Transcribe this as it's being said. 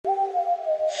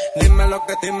Dime lo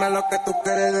que tú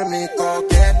quieres de mi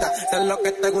coqueta. Sé lo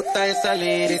que te gusta es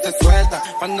salir y te suelta.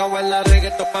 Cuando baila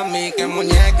reggaetón pa' mí que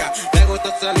muñeca. Me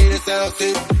gusta salir y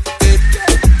seducir.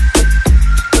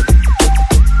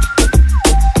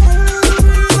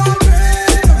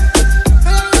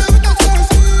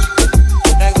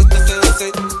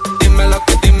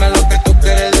 Dime lo que tú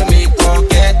quieres de mi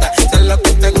coqueta. Sé lo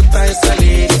que te gusta es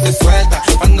salir y te suelta.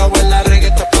 Cuando baila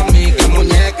reggaetón pa' mí que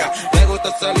muñeca. Me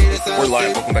gusta salir y seducir. We're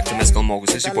live. Welcome back to Mezcal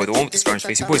Moguls. It's your boy, the one with the scar on his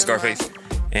face. Your boy Scarface.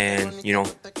 And, you know,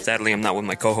 sadly, I'm not with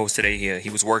my co-host today. He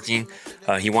was working.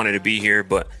 He wanted to be here,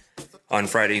 but on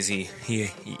Fridays, he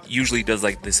usually does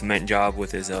like the cement job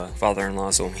with his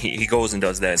father-in-law. So he goes and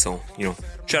does that. So, you know,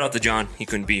 shout out to John. He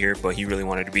couldn't be here, but he really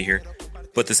wanted to be here.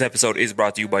 But this episode is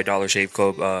brought to you by Dollar Shave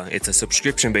Club. It's a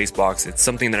subscription-based box. It's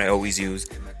something that I always use.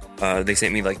 They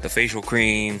sent me like the facial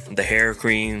cream, the hair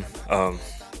cream,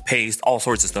 paste, all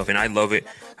sorts of stuff, and I love it.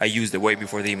 I used it way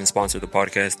before they even sponsored the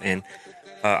podcast, and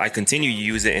I continue to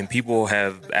use it, and people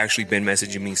have actually been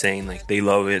messaging me saying like they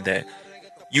love it, that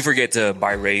you forget to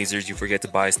buy razors, you forget to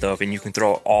buy stuff, and you can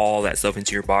throw all that stuff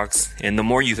into your box, and the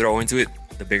more you throw into it,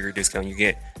 the bigger discount you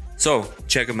get. So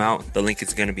check them out. The link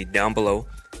is going to be down below.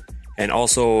 And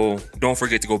also, don't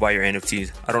forget to go buy your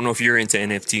NFTs. I don't know if you're into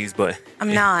NFTs, but...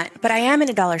 I'm not, but I am in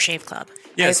a Dollar Shave Club.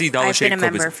 Yeah, I've Dollar been Shave a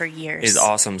Club member for years. is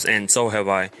awesome, and so have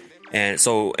I. And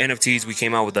so NFTs, we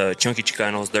came out with the Chunky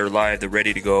Chicanos. They're live. They're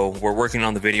ready to go. We're working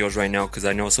on the videos right now because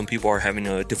I know some people are having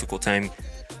a difficult time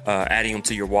adding them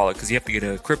to your wallet because you have to get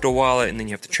a crypto wallet and then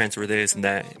you have to transfer this and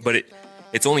that. But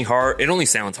it's only hard. It only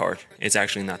sounds hard. It's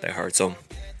actually not that hard. So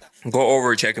go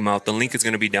over and check them out. The link is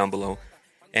going to be down below.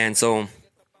 And so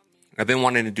I've been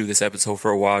wanting to do this episode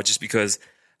for a while just because,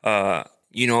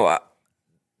 you know,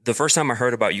 the first time I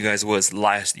heard about you guys was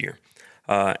last year.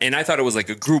 And I thought it was like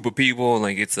a group of people,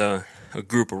 like it's a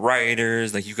group of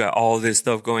writers, like you got all this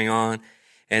stuff going on.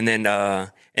 And then,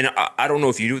 and I don't know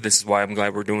if you do, this is why I'm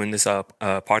glad we're doing this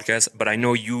podcast, but I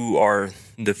know you are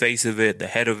the face of it, the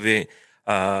head of it.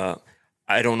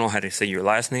 I don't know how to say your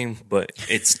last name, but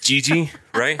it's Gigi,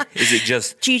 right? Is it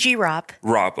just Gigi Rob?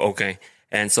 Rob, okay.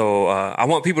 And so I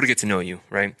want people to get to know you,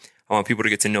 right? I want people to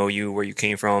get to know you, where you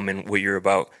came from and what you're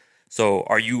about. So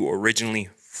are you originally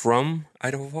from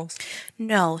Idaho Falls?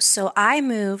 No. So I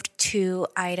moved to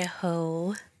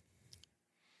Idaho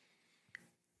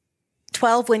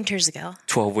 12 winters ago.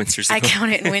 12 winters ago. I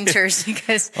count it in winters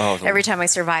because every time I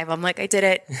survive, I'm like, I did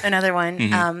it. Another one.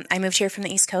 Mm-hmm. I moved here from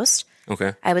the East Coast.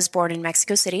 Okay. I was born in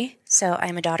Mexico City. So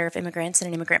I'm a daughter of immigrants and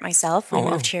an immigrant myself. We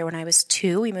moved here when I was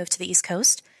 2. We moved to the East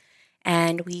Coast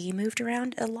and we moved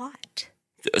around a lot.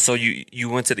 So you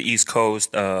went to the East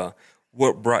Coast.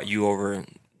 What brought you over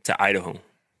to Idaho?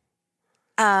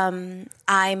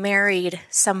 I married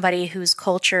somebody whose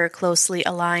culture closely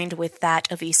aligned with that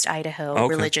of East Idaho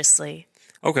religiously.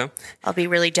 Okay. I'll be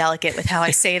really delicate with how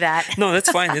I say that. No,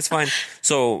 that's fine. That's fine.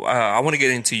 So I want to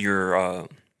get into your,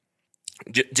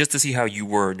 just to see how you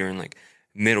were during like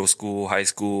middle school, high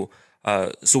school.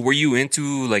 So were you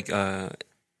into like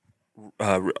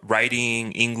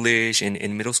writing English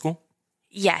in middle school?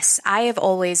 Yes, I have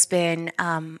always been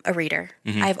a reader.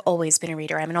 Mm-hmm. I've always been a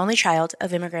reader. I'm an only child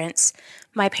of immigrants.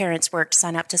 My parents worked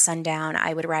sun up to sundown.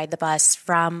 I would ride the bus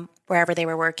from wherever they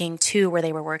were working to where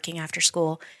they were working after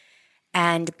school.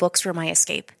 And books were my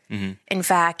escape. Mm-hmm. In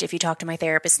fact, if you talk to my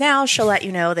therapist now, she'll let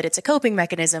you know that it's a coping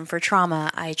mechanism for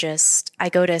trauma. I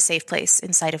go to a safe place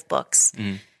inside of books.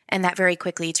 Mm-hmm. And that very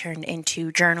quickly turned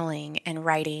into journaling and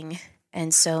writing.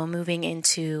 And so moving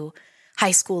into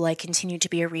high school, I continued to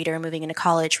be a reader. Moving into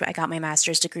college, I got my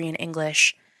master's degree in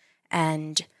English.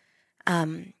 And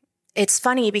it's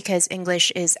funny because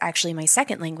English is actually my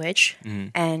second language. Mm-hmm.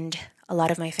 And a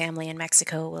lot of my family in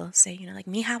Mexico will say, you know, like,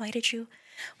 Mija, why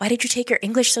did you take your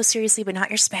English so seriously but not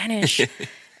your Spanish?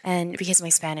 And because my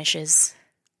Spanish is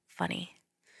funny.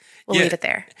 We'll leave it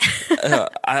there.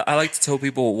 I like to tell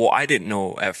people, well, I didn't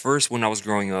know. At first, when I was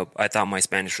growing up, I thought my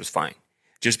Spanish was fine.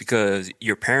 Just because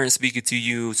your parents speak it to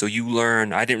you, so you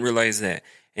learn. I didn't realize that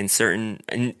in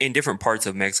different parts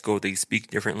of Mexico, they speak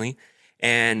differently.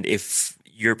 And if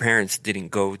your parents didn't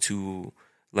go to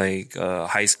like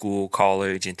high school,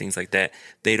 college, and things like that,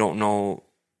 they don't know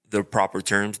the proper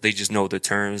terms. They just know the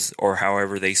terms or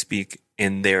however they speak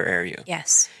in their area.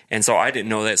 Yes. And so I didn't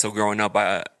know that. So growing up,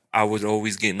 I would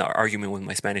always get in an argument with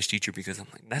my Spanish teacher because I'm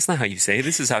like, that's not how you say it.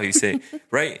 This is how you say it,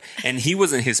 right? And he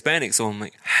wasn't Hispanic, so I'm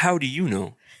like, how do you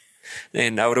know?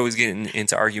 And I would always get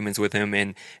into arguments with him,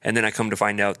 and then I come to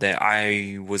find out that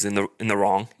I was in the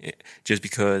wrong, just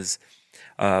because.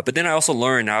 But then I also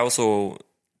learned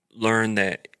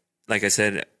that, like I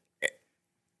said,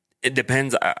 it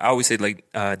depends. I always say like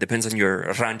depends on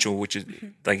your rancho, which is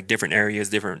like different areas,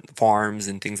 different farms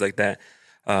and things like that.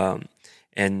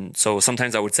 And so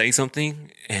sometimes I would say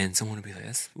something and someone would be like,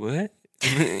 "That's what?"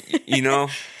 You know,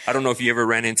 I don't know if you ever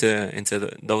ran into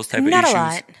those type of Not issues. a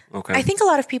lot. Okay. I think a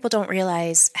lot of people don't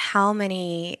realize how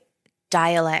many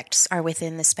dialects are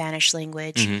within the Spanish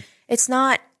language. It's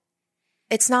not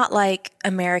like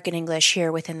American English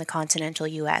here within the continental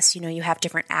US. You know, you have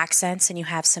different accents and you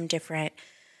have some different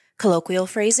colloquial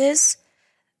phrases.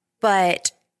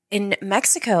 But in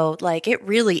Mexico, like it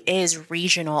really is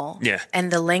regional. Yeah.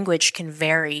 And the language can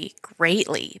vary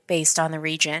greatly based on the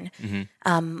region.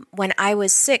 When I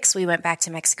was 6, we went back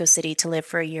to Mexico City to live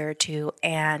for a year or two,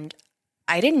 and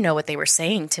I didn't know what they were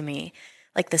saying to me.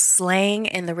 Like the slang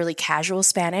and the really casual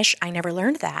Spanish, I never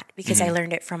learned that because I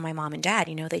learned it from my mom and dad.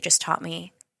 You know, they just taught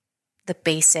me the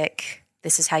basic,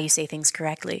 this is how you say things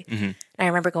correctly. And I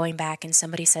remember going back and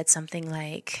somebody said something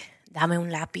like, dame un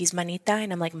lápiz, manita.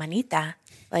 And I'm like, manita?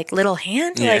 Like little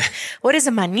hand? Yeah. Like, what is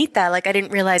a manita? Like, I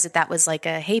didn't realize that was like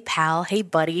a, hey, pal, hey,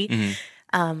 buddy.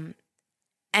 And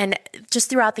just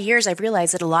throughout the years, I've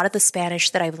realized that a lot of the Spanish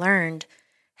that I've learned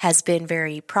has been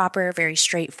very proper, very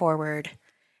straightforward.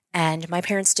 And my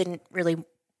parents didn't really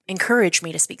encourage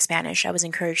me to speak Spanish. I was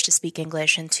encouraged to speak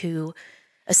English and to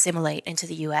assimilate into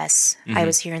the U.S. I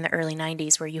was here in the early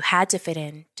 90s where you had to fit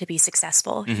in to be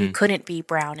successful. You couldn't be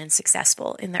brown and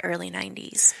successful in the early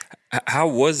 90s. How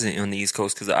was it on the East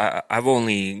Coast? Because I've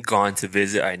only gone to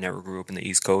visit. I never grew up in the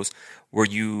East Coast. Were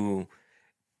you...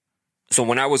 So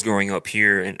when I was growing up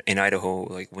here in Idaho,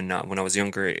 like when I was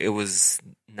younger, it was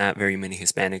not very many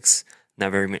Hispanics.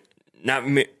 It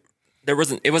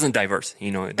wasn't diverse.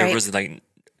 You know, there was like...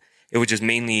 It was just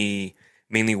mainly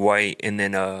white and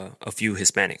then a few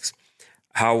Hispanics.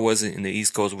 How was it in the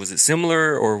East Coast? Was it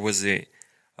similar or was it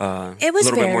a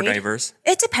little bit more diverse?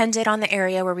 It depended on the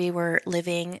area where we were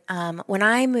living. When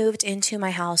I moved into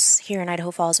my house here in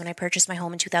Idaho Falls, when I purchased my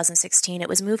home in 2016, it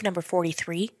was move number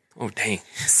 43. Oh, dang.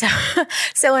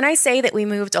 So when I say that we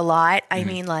moved a lot, I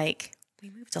mean like we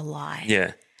moved a lot.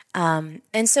 Yeah.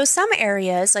 And so some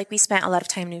areas, like we spent a lot of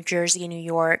time in New Jersey and New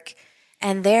York.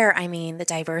 And there, I mean, the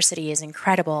diversity is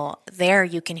incredible. There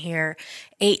you can hear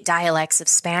 8 dialects of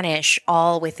Spanish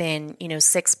all within,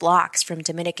 6 blocks, from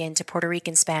Dominican to Puerto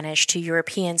Rican Spanish to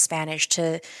European Spanish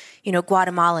to,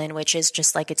 Guatemalan, which is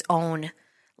just like its own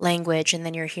language. And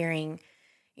then you're hearing,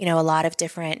 a lot of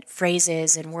different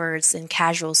phrases and words and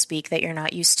casual speak that you're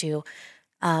not used to.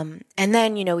 And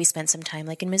then, we spent some time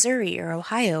like in Missouri or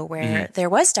Ohio where there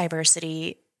was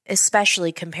diversity,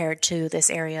 especially compared to this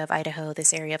area of Idaho.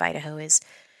 This area of Idaho is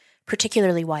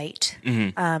particularly white.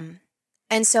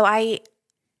 And so I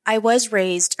was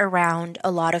raised around a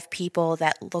lot of people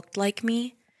that looked like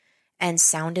me and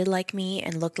sounded like me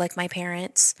and looked like my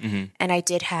parents. And I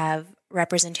did have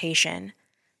representation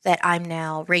that I'm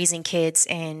now raising kids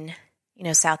in,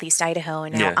 Southeast Idaho.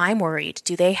 And now I'm worried.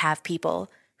 Do they have people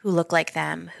who look like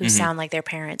them, who sound like their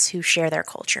parents, who share their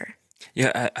culture?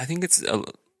 Yeah, I think it's a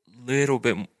little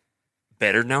bit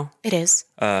better now. It is.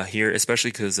 Here,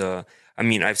 especially because,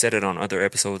 I've said it on other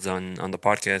episodes on the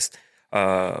podcast.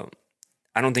 I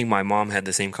don't think my mom had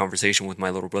the same conversation with my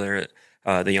little brother,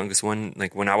 the youngest one.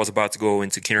 Like when I was about to go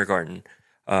into kindergarten,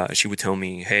 she would tell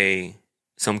me, hey,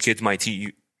 some kids might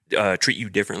treat you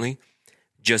differently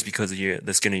just because of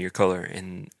the skin of your color.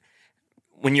 And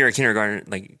when you're a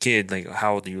kindergarten kid,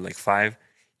 how old are you? Like 5?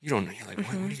 You're like,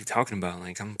 what are you talking about?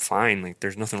 Like, I'm fine. Like,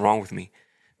 there's nothing wrong with me.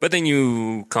 But then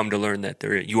you come to learn that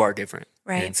you are different.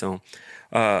 Right. And so,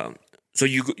 so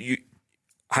you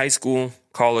high school,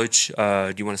 college,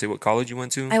 do you want to say what college you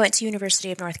went to? I went to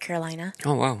University of North Carolina.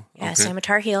 Oh, wow. Yeah, okay. so I'm a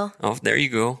Tar Heel. Oh, there you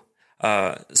go.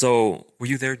 So were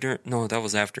you there during? No, that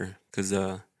was after. Because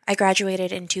I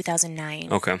graduated in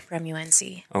 2009 okay. from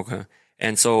UNC. Okay.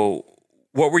 And so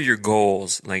what were your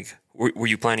goals? Like, were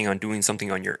you planning on doing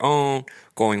something on your own,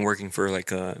 working for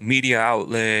like a media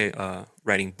outlet,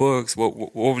 writing books?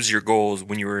 What was your goals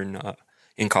when you were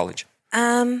in college?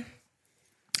 I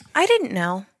didn't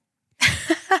know.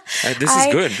 This is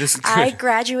good. I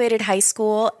graduated high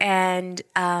school and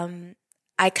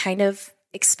I kind of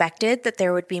expected that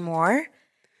there would be more.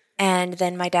 And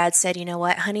then my dad said, "You know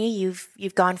what, honey,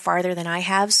 you've gone farther than I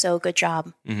have, so good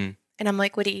job." And I'm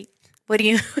like, What do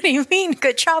you mean?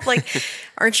 Good job. Like,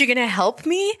 aren't you going to help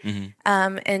me?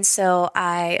 And so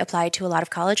I applied to a lot of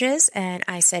colleges and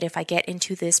I said, if I get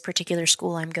into this particular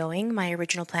school I'm going, my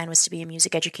original plan was to be a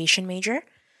music education major.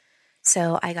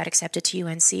 So I got accepted to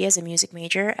UNC as a music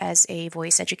major, as a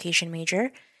voice education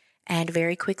major. and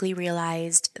very quickly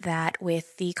realized that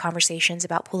with the conversations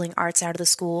about pulling arts out of the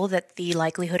school, that the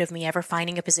likelihood of me ever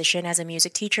finding a position as a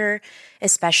music teacher,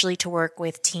 especially to work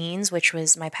with teens, which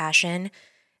was my passion,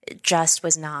 just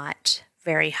was not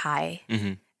very high.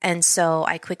 And so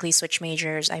I quickly switched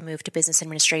majors. I moved to business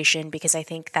administration because I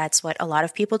think that's what a lot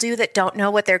of people do that don't know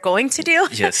what they're going to do.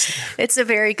 Yes. It's a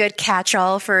very good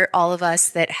catch-all for all of us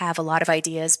that have a lot of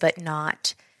ideas, but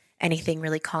not anything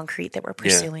really concrete that we're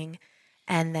pursuing.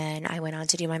 And then I went on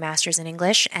to do my master's in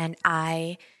English, and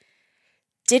I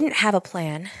didn't have a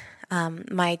plan.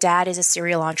 My dad is a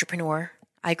serial entrepreneur.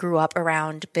 I grew up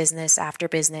around business after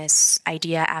business,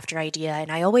 idea after idea,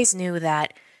 and I always knew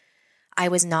that I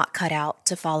was not cut out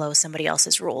to follow somebody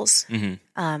else's rules,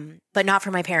 but not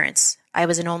for my parents. I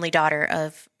was an only daughter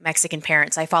of Mexican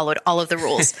parents. I followed all of the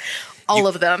rules, all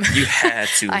of them. You had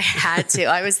to. I had to.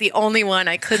 I was the only one.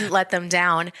 I couldn't let them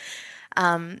down.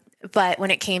 But when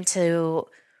it came to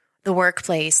the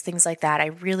workplace, things like that, I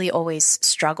really always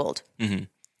struggled. And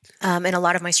a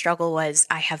lot of my struggle was,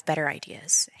 I have better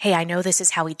ideas. Hey, I know this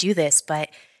is how we do this, but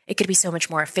it could be so much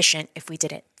more efficient if we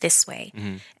did it this way.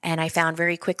 And I found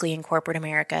very quickly in corporate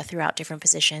America throughout different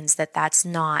positions that that's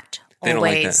not They don't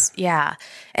like that. Yeah.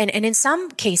 And in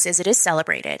some cases it is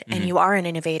celebrated and you are an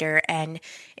innovator. And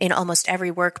in almost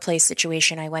every workplace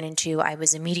situation I went into, I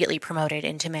was immediately promoted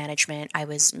into management. I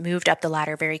was moved up the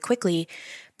ladder very quickly.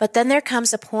 But then there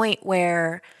comes a point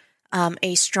where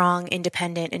a strong,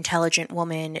 independent, intelligent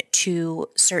woman to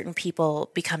certain people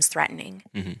becomes threatening.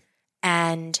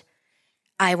 And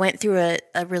I went through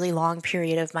a really long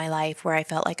period of my life where I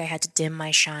felt like I had to dim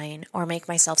my shine or make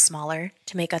myself smaller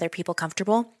to make other people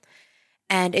comfortable.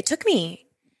 And it took me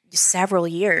several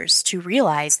years to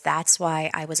realize that's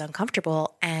why I was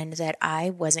uncomfortable and that I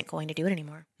wasn't going to do it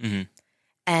anymore.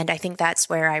 And I think that's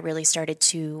where I really started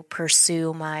to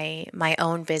pursue my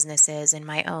own businesses and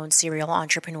my own serial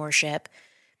entrepreneurship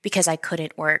because I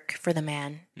couldn't work for the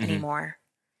man anymore.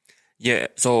 Yeah.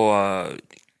 So,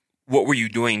 what were you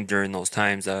doing during those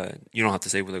times? You don't have to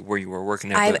say like where you were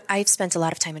working at. I've spent a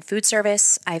lot of time in food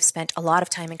service. I've spent a lot of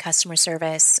time in customer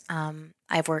service.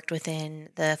 I've worked within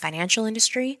the financial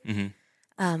industry.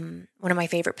 One of my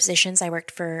favorite positions, I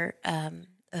worked for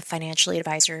a financial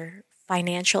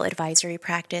advisory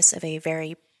practice of a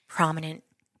very prominent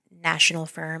national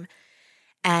firm,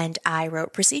 and I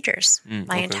wrote procedures.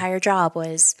 My entire job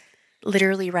was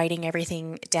literally writing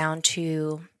everything down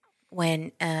to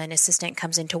when an assistant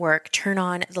comes into work, turn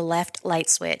on the left light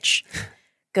switch,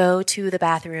 go to the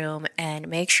bathroom and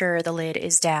make sure the lid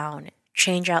is down,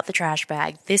 change out the trash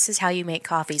bag. This is how you make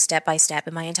coffee step by step.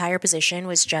 And my entire position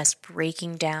was just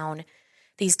breaking down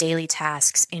these daily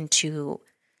tasks into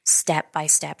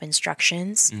step-by-step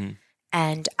instructions.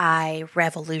 And I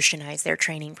revolutionized their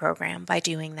training program by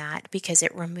doing that because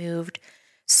it removed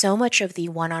so much of the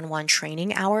one-on-one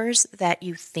training hours that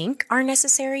you think are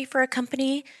necessary for a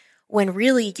company when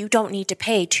really you don't need to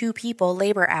pay 2 people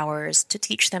labor hours to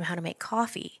teach them how to make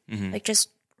coffee. Like just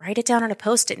write it down on a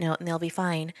Post-it note and they'll be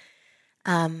fine.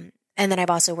 And then I've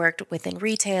also worked within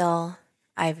retail.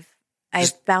 I've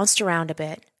bounced around a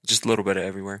bit. Just a little bit of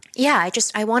everywhere. Yeah,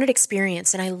 I wanted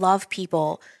experience and I love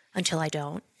people until I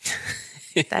don't.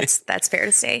 That's fair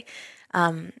to say.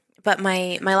 But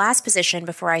my last position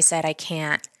before I said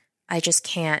I just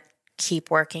can't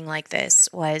keep working like this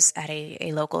was at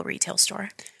a local retail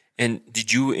store. And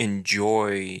did you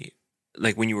enjoy,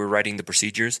 like when you were writing the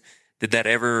procedures, did that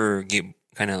ever get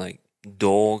kind of like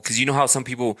dull? Because you know how some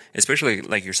people, especially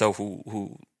like yourself,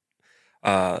 who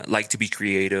like to be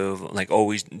creative, like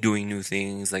always doing new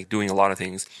things, like doing a lot of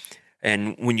things.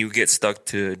 And when you get stuck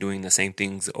to doing the same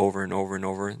things over and over and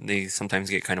over, they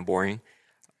sometimes get kind of boring.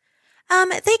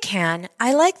 They can.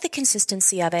 I like the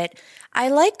consistency of it. I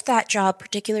liked that job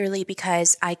particularly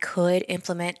because I could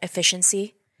implement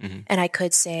efficiency. And I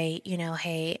could say,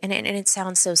 hey, and it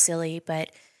sounds so silly, but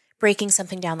breaking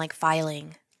something down like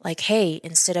filing, like, hey,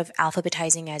 instead of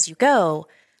alphabetizing as you go,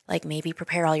 like maybe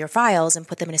prepare all your files and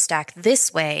put them in a stack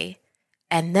this way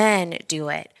and then do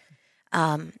it.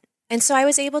 And so I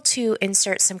was able to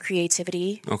insert some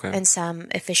creativity and some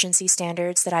efficiency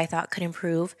standards that I thought could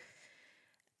improve.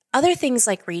 Other things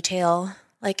like retail,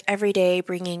 like every day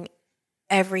bringing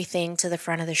everything to the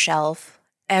front of the shelf,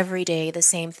 every day the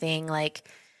same thing, like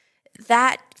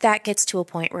that gets to a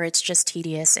point where it's just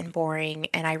tedious and boring.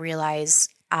 And I realize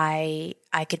I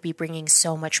could be bringing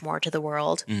so much more to the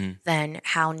world than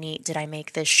how neat did I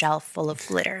make this shelf full of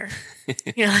glitter.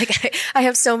 Like I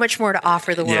have so much more to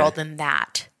offer the world than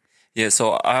that. Yeah.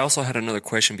 So I also had another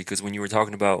question because when you were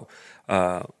talking about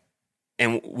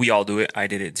and we all do it. I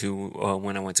did it too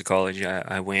when I went to college.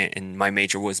 I went and my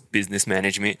major was business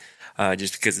management,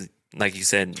 just because, like you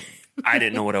said, I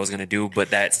didn't know what I was going to do,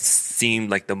 but that seemed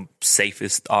like the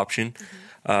safest option.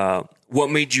 What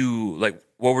made you, like,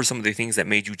 what were some of the things that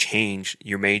made you change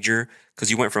your major? Because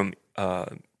you went from,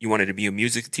 you wanted to be a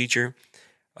music teacher,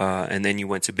 and then you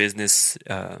went to business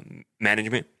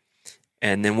management.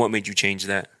 And then what made you change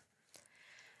that?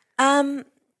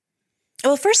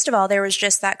 Well, first of all, there was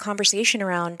just that conversation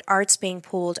around arts being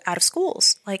pulled out of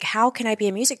schools. Like, how can I be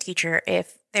a music teacher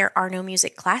if there are no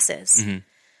music classes?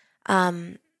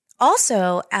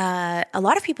 Also, a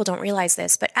lot of people don't realize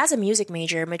this, but as a music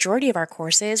major, majority of our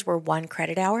courses were 1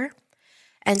 credit hour.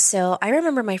 And so I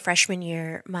remember my freshman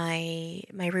year, my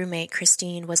roommate,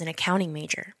 Christine, was an accounting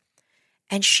major.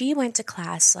 And she went to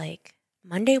class like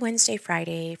Monday, Wednesday,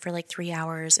 Friday for like 3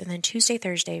 hours, and then Tuesday,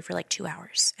 Thursday for like 2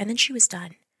 hours. And then she was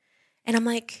done. And I'm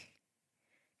like,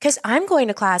 because I'm going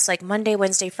to class like Monday,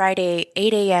 Wednesday, Friday,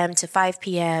 8 a.m. to 5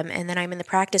 p.m. And then I'm in the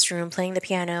practice room playing the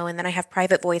piano. And then I have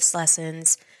private voice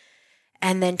lessons.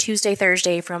 And then Tuesday,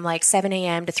 Thursday from like 7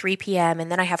 a.m. to 3 p.m.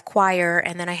 And then I have choir.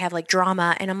 And then I have like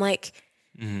drama. And I'm like,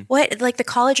 what? Like the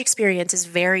college experience is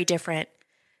very different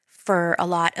for a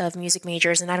lot of music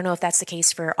majors. And I don't know if that's the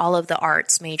case for all of the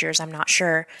arts majors. I'm not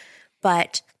sure.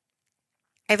 But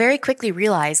I very quickly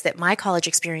realized that my college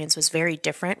experience was very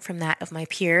different from that of my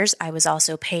peers. I was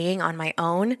also paying on my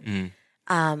own.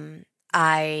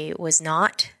 I was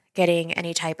not getting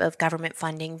any type of government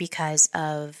funding because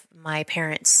of my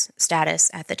parents' status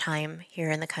at the time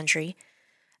here in the country.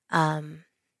 And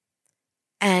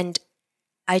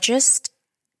I just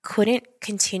couldn't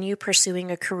continue pursuing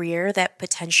a career that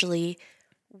potentially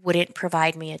wouldn't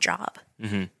provide me a job.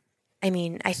 I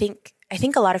mean, I think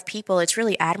a lot of people, it's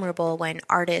really admirable when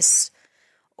artists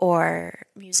or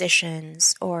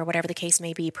musicians or whatever the case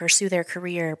may be pursue their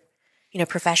career,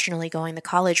 professionally going the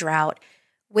college route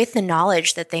with the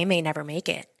knowledge that they may never make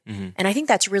it. And I think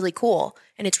that's really cool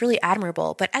and it's really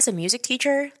admirable. But as a music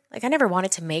teacher, like I never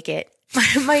wanted to make it.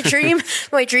 my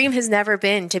dream has never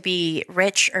been to be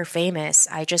rich or famous.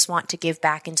 I just want to give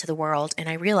back into the world. And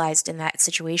I realized in that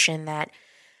situation that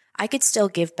I could still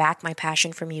give back my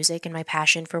passion for music and my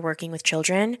passion for working with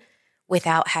children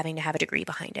without having to have a degree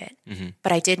behind it.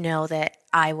 But I did know that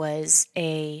I was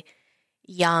a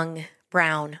young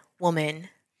brown woman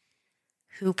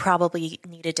who probably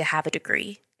needed to have a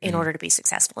degree in order to be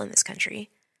successful in this country.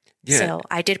 Yeah. So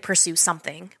I did pursue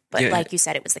something, but like you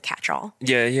said, it was the catch-all.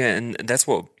 Yeah, and that's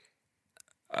what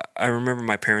I remember.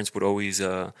 My parents would always,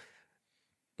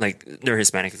 like they're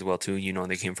Hispanic as well too.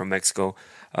 They came from Mexico.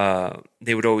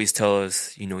 They would always tell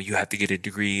us, you have to get a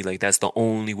degree. Like that's the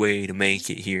only way to make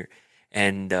it here,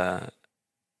 and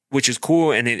which is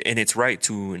cool, and it's right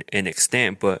to an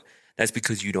extent, but that's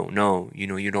because you don't know.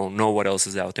 You don't know what else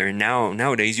is out there. And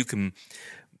nowadays you can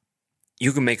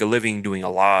make a living doing a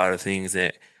lot of things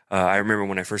that I remember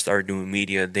when I first started doing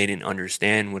media, they didn't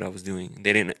understand what I was doing.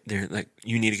 They're like,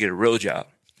 you need to get a real job,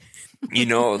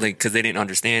 like, cause they didn't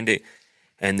understand it.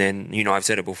 And then, I've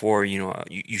said it before, you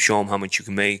show them how much you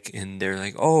can make and they're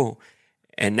like, oh,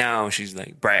 and now she's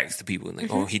like brags to people and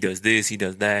like, oh, he does this, he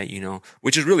does that,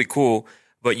 which is really cool.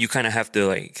 But you kind of have to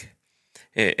like,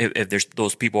 if there's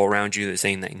those people around you that are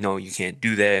saying that, no, you can't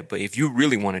do that. But if you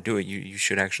really want to do it, you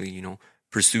should actually,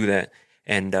 pursue that.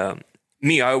 And,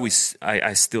 me,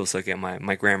 I still suck at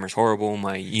my grammar's horrible.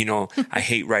 I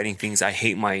hate writing things. I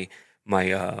hate my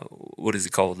what is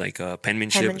it called? Like,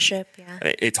 penmanship. Penmanship, yeah.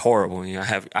 It's horrible.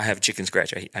 I have chicken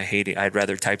scratch. I hate it. I'd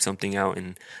rather type something out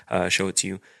and, show it to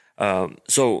you.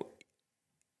 So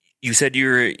you said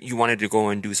you wanted to go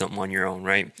and do something on your own,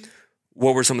 right?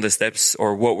 What were some of the steps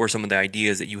or what were some of the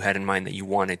ideas that you had in mind that you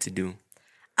wanted to do?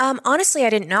 Honestly,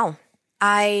 I didn't know.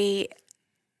 I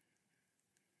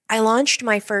launched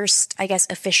my first, I guess,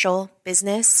 official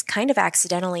business kind of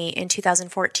accidentally in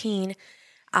 2014.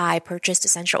 I purchased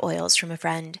essential oils from a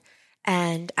friend.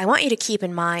 And I want you to keep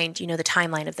in mind, the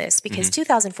timeline of this because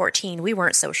 2014, we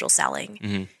weren't social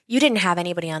selling. You didn't have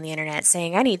anybody on the internet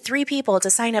saying, I need 3 people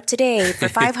to sign up today for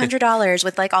 $500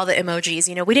 with like all the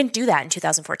emojis. We didn't do that in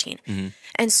 2014.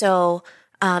 And so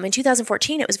in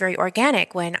 2014, it was very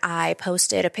organic when I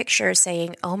posted a picture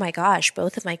saying, oh my gosh,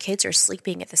 both of my kids are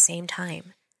sleeping at the same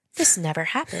time. This never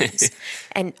happens.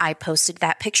 And I posted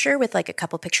that picture with like a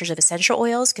couple pictures of essential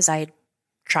oils because I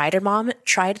tried them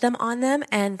on them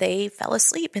and they fell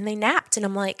asleep and they napped. And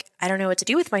I'm like, I don't know what to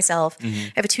do with myself.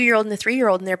 I have a 2-year-old and a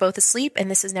 3-year-old and they're both asleep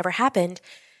and this has never happened.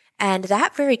 And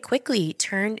that very quickly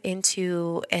turned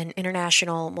into an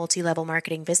international multi-level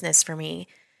marketing business for me.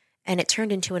 And it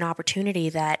turned into an opportunity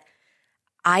that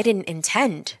I didn't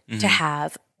intend to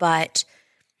have, but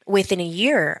within a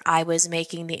year, I was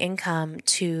making the income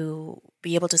to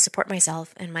be able to support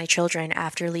myself and my children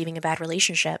after leaving a bad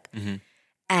relationship.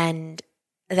 And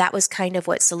that was kind of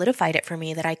what solidified it for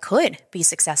me, that I could be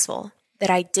successful, that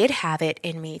I did have it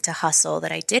in me to hustle,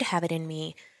 that I did have it in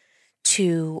me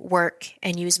to work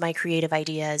and use my creative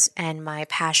ideas and my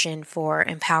passion for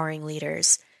empowering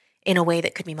leaders in a way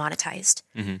that could be monetized.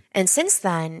 And since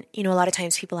then, you know, a lot of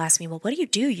times people ask me, well, what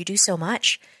do? You do so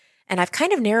much. And I've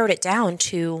kind of narrowed it down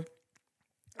to,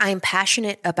 I'm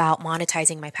passionate about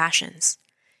monetizing my passions.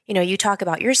 You know, you talk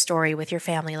about your story with your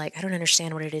family, like, I don't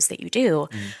understand what it is that you do.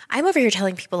 I'm over here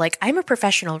telling people, like, I'm a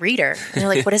professional reader. And they're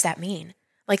like, what does that mean?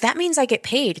 Like, that means I get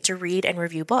paid to read and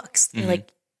review books. They're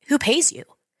like, who pays you?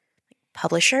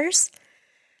 Publishers?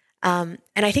 And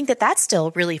I think that that's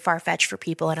still really far-fetched for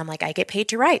people. And I'm like, I get paid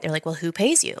to write. They're like, well, who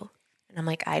pays you? And I'm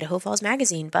like, Idaho Falls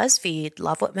Magazine, BuzzFeed,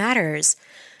 Love What Matters,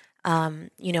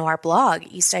 you know, our blog,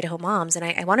 East Idaho Moms. And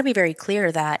I want to be very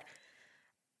clear that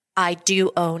I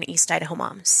do own East Idaho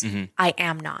Moms. I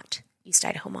am not East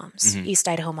Idaho Moms. East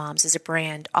Idaho Moms is a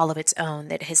brand all of its own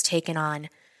that has taken on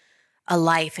a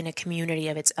life and a community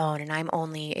of its own. And I'm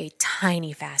only a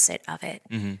tiny facet of it.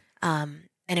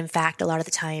 And in fact, a lot of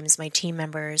the times my team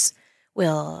members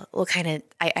will kind of,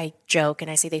 I joke and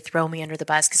I say they throw me under the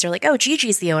bus because they're like, oh,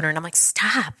 Gigi's the owner. And I'm like,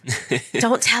 stop.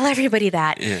 Don't tell everybody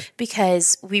that.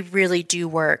 Because we really do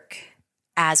work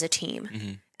as a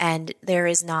team. And there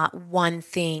is not one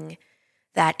thing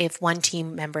that if one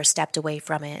team member stepped away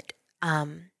from it,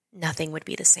 nothing would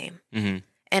be the same.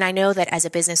 And I know that as a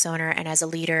business owner and as a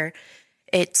leader,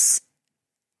 it's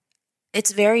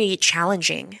very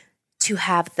challenging to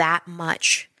have that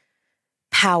much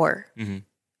power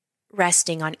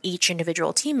resting on each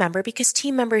individual team member, because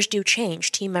team members do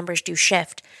change, team members do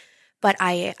shift. But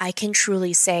I can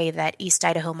truly say that East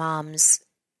Idaho Moms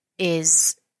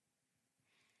is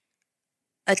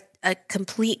a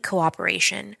complete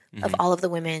cooperation of all of the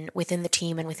women within the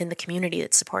team and within the community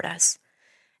that support us.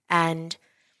 And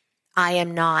I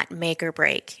am not make or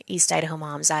break East Idaho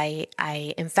Moms. I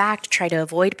in fact try to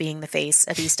avoid being the face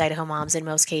of East Idaho Moms in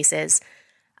most cases.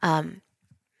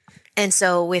 And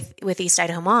so with East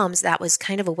Idaho Moms, that was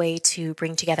kind of a way to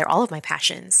bring together all of my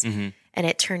passions. And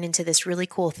it turned into this really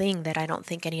cool thing that I don't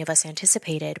think any of us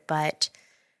anticipated, but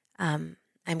I'm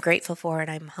grateful for it.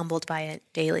 I'm humbled by it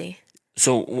daily.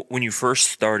 So when you first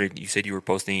started, you said you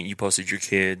posted your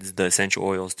kids, the essential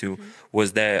oils too.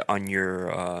 Was that on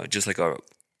your, just like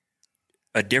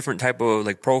a different type of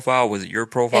like profile? Was it your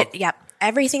profile? Yep.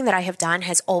 Everything that I have done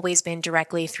has always been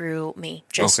directly through me.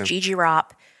 Just Gigi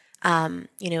Ropp,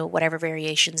 you know, whatever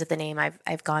variations of the name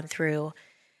I've gone through,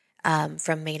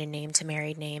 from maiden name to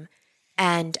married name.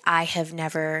 And I have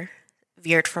never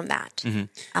veered from that.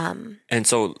 And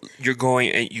so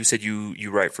you said you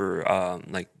write for,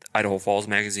 like Idaho Falls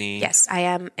Magazine. Yes, I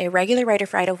am a regular writer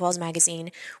for Idaho Falls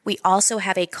Magazine. We also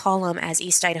have a column as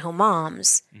East Idaho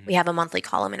Moms. We have a monthly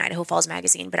column in Idaho Falls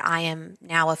Magazine, but I am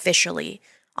now officially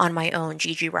on my own,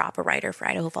 Gigi Ropp, a writer for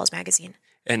Idaho Falls Magazine.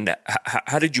 And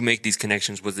how did you make these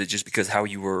connections? Was it just because how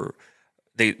you were,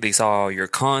 they saw your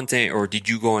content, or did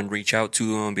you go and reach out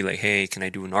to them and be like, hey, can I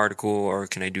do an article, or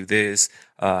can I do this?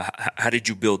 How did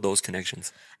you build those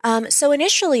connections? So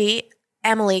initially,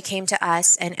 Emily came to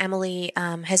us, and Emily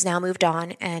has now moved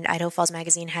on, and Idaho Falls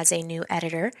Magazine has a new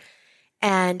editor.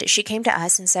 And she came to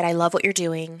us and said, I love what you're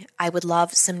doing. I would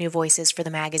love some new voices for the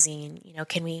magazine. You know,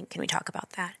 can we talk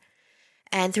about that?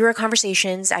 And through our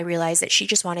conversations, I realized that she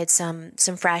just wanted some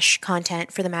fresh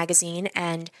content for the magazine.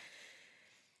 And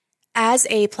as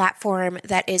a platform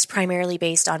that is primarily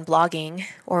based on blogging,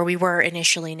 or we were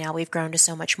initially, now we've grown to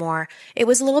so much more, it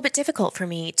was a little bit difficult for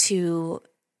me to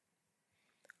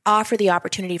offer the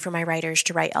opportunity for my writers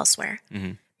to write elsewhere.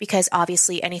 Because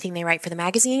obviously anything they write for the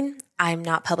magazine, I'm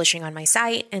not publishing on my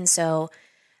site. And so,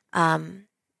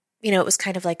 you know, it was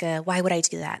kind of like why would I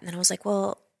do that? And then I was like,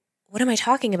 well, what am I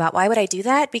talking about? Why would I do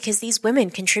that? Because these women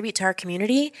contribute to our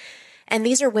community. And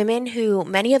these are women who,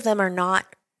 many of them are not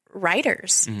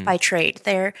writers by trade.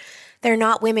 They're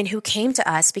not women who came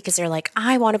to us because they're like,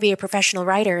 I want to be a professional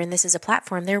writer and this is a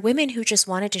platform. They're women who just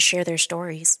wanted to share their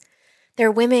stories.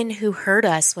 They're women who heard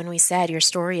us when we said, your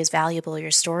story is valuable,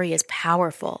 your story is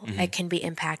powerful, it can be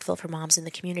impactful for moms in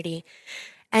the community.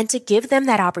 And to give them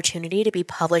that opportunity to be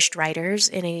published writers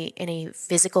in a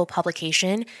physical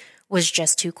publication was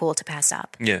just too cool to pass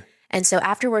up. Yeah. And so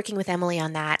after working with Emily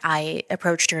on that, I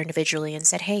approached her individually and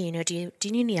said, hey, you know, do you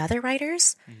need any other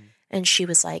writers? And she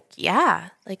was like,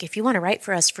 yeah, like if you want to write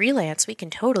for us freelance, we can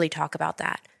totally talk about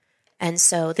that. And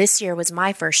so this year was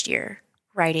my first year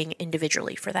writing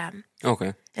individually for them.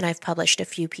 Okay. And I've published a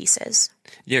few pieces.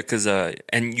 Yeah, because,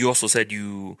 and you also said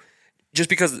you just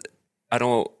because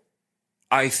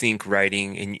I think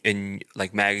writing in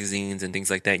like magazines and things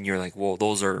like that, and you're like, well,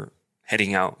 those are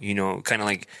heading out, kind of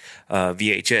like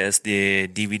VHS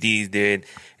did, DVDs did,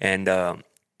 and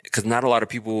because not a lot of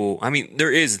people. I mean,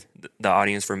 there is the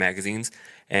audience for magazines,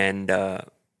 and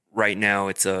right now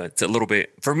it's a little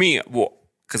bit for me. Well,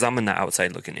 because I'm on the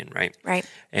outside looking in, right? Right.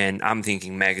 And I'm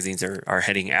thinking magazines are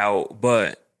heading out,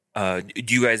 but do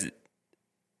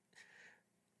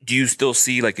you still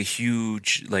see like a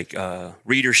huge like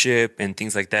readership and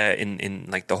things like that in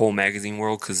like the whole magazine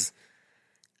world? Because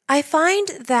I find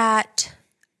that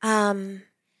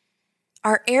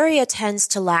our area tends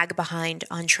to lag behind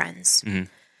on trends. Mm-hmm.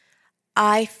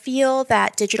 I feel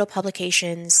that digital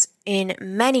publications in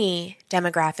many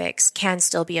demographics can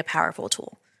still be a powerful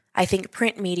tool. I think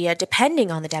print media,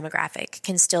 depending on the demographic,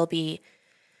 can still be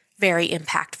very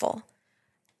impactful.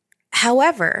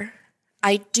 However,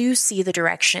 I do see the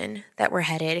direction that we're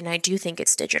headed, and I do think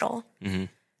it's digital.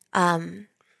 Mm-hmm.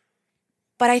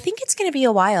 But I think it's going to be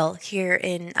a while here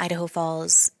in Idaho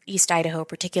Falls, East Idaho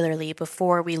particularly,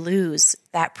 before we lose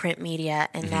that print media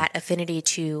and Mm-hmm. that affinity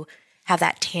to have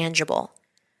that tangible.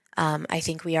 I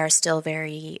think we are still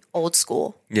very old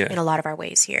school in a lot of our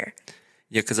ways here.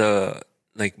 Yeah, because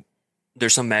like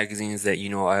there's some magazines that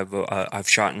I've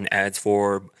shot in ads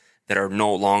for that are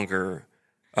no longer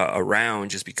around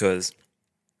just because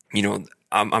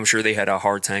I'm sure they had a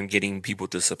hard time getting people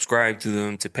to subscribe to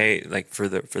them, to pay like for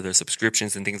their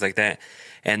subscriptions and things like that.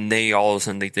 And they all of a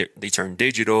sudden they turn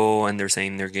digital, and they're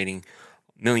saying they're getting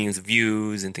millions of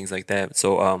views and things like that.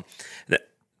 So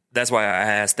that's why I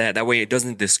asked that. That way it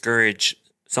doesn't discourage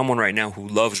someone right now who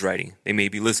loves writing. They may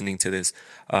be listening to this.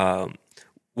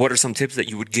 What are some tips that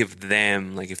you would give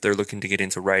them? Like if they're looking to get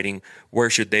into writing, where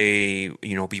should they,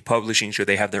 be publishing? Should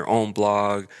they have their own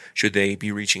blog? Should they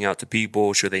be reaching out to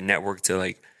people? Should they network to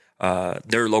like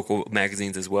their local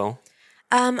magazines as well?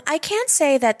 I can't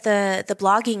say that the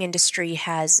blogging industry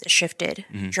has shifted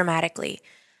dramatically.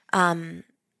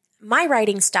 My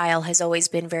writing style has always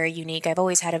been very unique. I've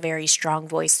always had a very strong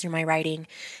voice through my writing.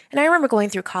 And I remember going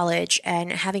through college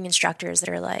and having instructors that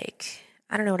are like,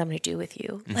 I don't know what I'm going to do with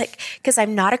you. Like, because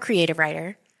I'm not a creative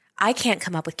writer. I can't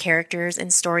come up with characters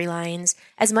and storylines.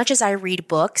 As much as I read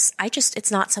books,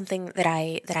 it's not something that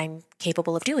I'm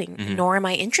capable of doing, nor am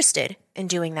I interested in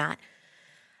doing that.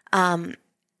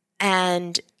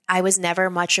 And I was never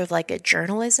much of like a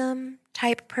journalism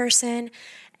type person.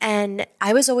 And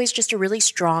I was always just a really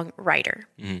strong writer.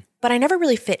 But I never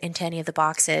really fit into any of the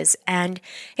boxes. And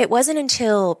it wasn't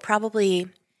until probably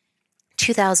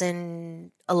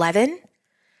 2011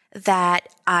 that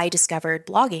I discovered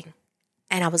blogging.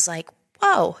 And I was like,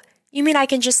 whoa, you mean I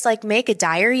can just like make a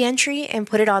diary entry and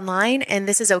put it online and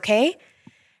this is okay?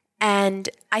 And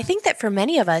I think that for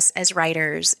many of us as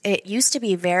writers, it used to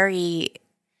be very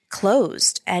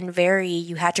closed and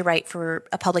you had to write for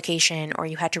a publication, or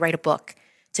you had to write a book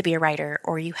to be a writer,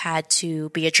 or you had to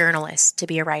be a journalist to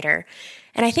be a writer.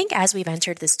 And I think as we've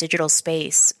entered this digital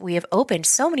space, we have opened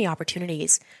so many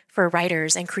opportunities for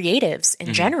writers and creatives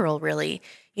in general, really.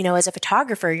 As a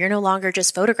photographer, you're no longer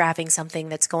just photographing something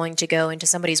that's going to go into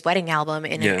somebody's wedding album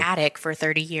in an attic for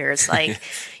 30 years. Like,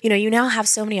 you now have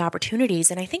so many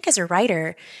opportunities. And I think as a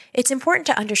writer, it's important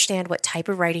to understand what type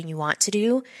of writing you want to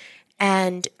do.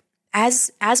 And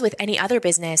as with any other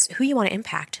business, who you want to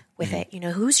impact with it.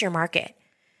 Who's your market?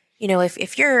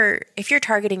 If you're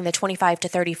targeting the 25 to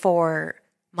 34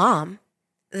 mom,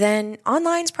 then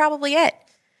online's probably it.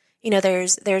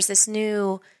 There's this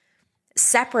new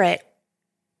separate,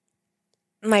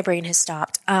 my brain has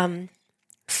stopped,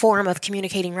 form of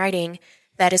communicating writing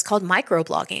that is called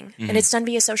microblogging, and it's done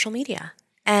via social media.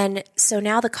 And so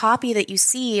now the copy that you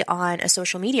see on a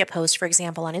social media post, for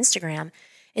example, on Instagram,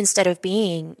 instead of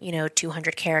being,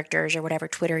 200 characters or whatever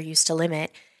Twitter used to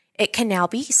limit, it can now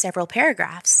be several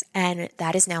paragraphs, and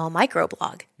that is now a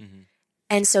microblog.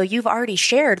 And so you've already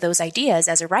shared those ideas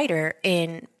as a writer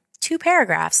in 2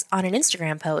 paragraphs on an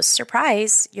Instagram post.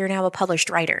 Surprise, you're now a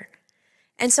published writer.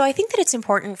 And so I think that it's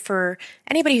important for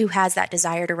anybody who has that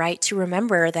desire to write to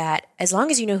remember that as long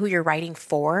as you know who you're writing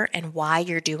for and why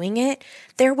you're doing it,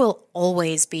 there will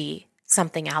always be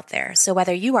something out there. So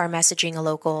whether you are messaging a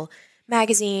local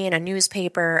magazine, a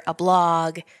newspaper, a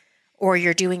blog, or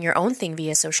you're doing your own thing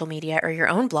via social media or your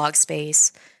own blog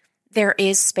space, there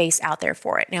is space out there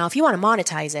for it. Now, if you want to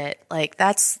monetize it, like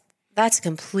that's a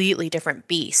completely different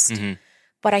beast.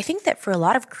 But I think that for a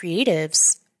lot of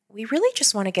creatives, we really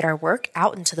just want to get our work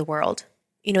out into the world.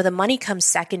 The money comes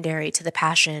secondary to the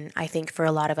passion, I think, for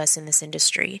a lot of us in this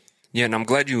industry. Yeah, and I'm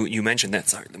glad you mentioned that.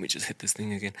 Sorry, let me just hit this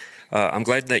thing again. I'm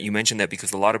glad that you mentioned that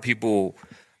because a lot of people,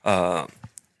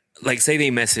 like say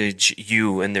they message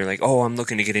you and they're like, oh, I'm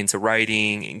looking to get into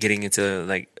writing and getting into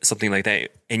like something like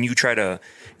that. And you try to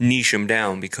niche them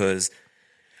down, because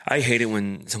I hate it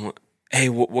when someone, hey,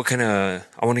 what kind of,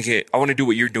 I want to do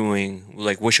what you're doing.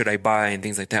 Like, what should I buy and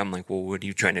things like that. I'm like, well, what are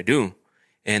you trying to do?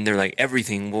 And they're like,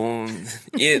 everything. Well,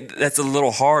 that's a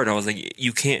little hard. I was like,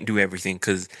 you can't do everything,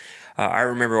 because I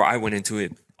remember I went into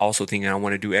it also thinking I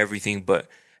want to do everything. But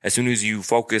as soon as you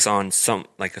focus on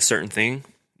like a certain thing,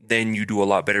 then you do a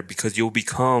lot better, because you'll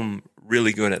become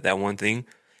really good at that one thing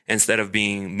instead of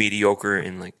being mediocre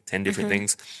in like 10 different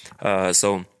things.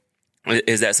 So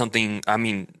is that something, I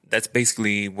mean, that's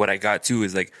basically what I got to,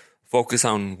 is like focus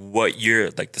on what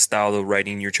you're like, the style of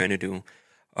writing you're trying to do,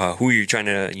 who you're trying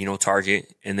to,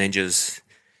 target, and then just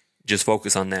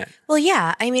focus on that. Well,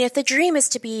 yeah. I mean, if the dream is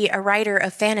to be a writer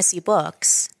of fantasy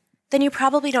books, then you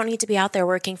probably don't need to be out there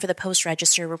working for the Post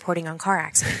Register reporting on car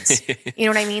accidents. You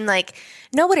know what I mean? Like,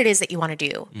 know what it is that you want to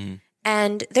do. Mm-hmm.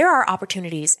 And there are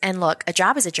opportunities. And look, a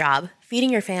job is a job. Feeding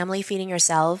your family, feeding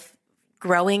yourself,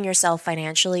 growing yourself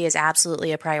financially is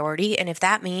absolutely a priority. And if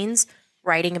that means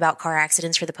writing about car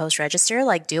accidents for the Post Register,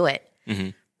 like, do it. Mm-hmm.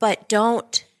 But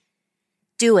don't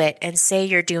do it and say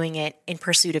you're doing it in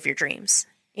pursuit of your dreams.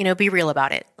 Be real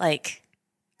about it. Like,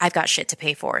 I've got shit to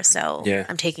pay for, so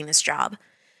I'm taking this job.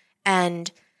 And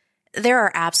there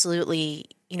are absolutely,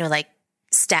 like,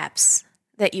 steps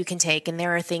that you can take, and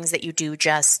there are things that you do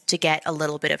just to get a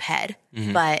little bit of head.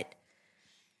 Mm-hmm. But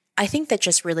I think that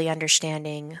just really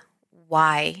understanding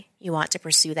why you want to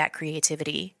pursue that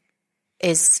creativity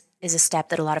is a step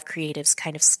that a lot of creatives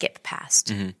kind of skip past.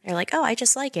 Mm-hmm. They're like, oh, I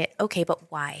just like it. Okay,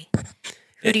 but why?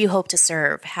 Who do you hope to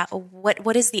serve?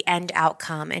 What is the end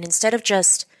outcome? And instead of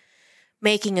just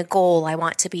making a goal, I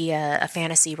want to be a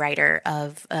fantasy writer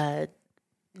of a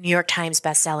New York Times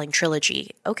bestselling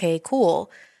trilogy. Okay,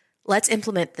 cool. Let's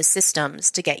implement the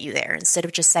systems to get you there, instead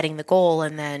of just setting the goal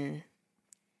and then,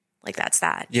 like, that's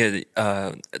that. Yeah,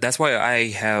 that's why I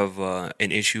have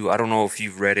an issue. I don't know if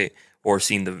you've read it or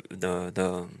seen the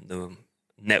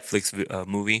Netflix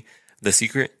movie, The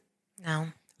Secret. No.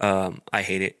 I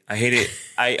hate it.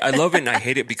 I love it and I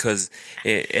hate it, because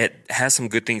it has some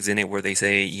good things in it where they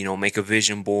say, make a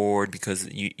vision board, because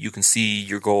you can see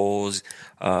your goals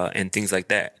and things like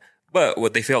that. But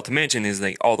what they fail to mention is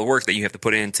like all the work that you have to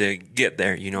put in to get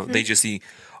there. Mm-hmm. They just see,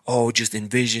 oh, just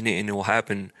envision it and it will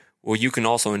happen. Well, you can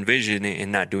also envision it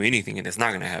and not do anything, and it's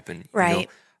not going to happen. Right.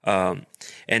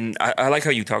 And I like how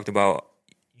you talked about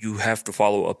you have to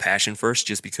follow a passion first,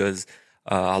 just because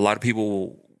a lot of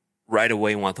people right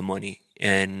away want the money.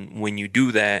 And when you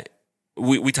do that,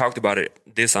 we talked about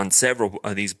this on several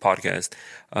of these podcasts.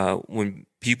 When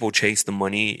people chase the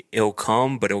money, it'll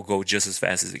come, but it'll go just as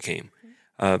fast as it came,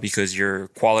 because your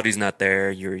quality's not there,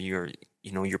 your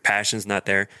passion's not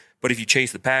there. But if you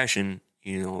chase the passion,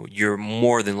 you're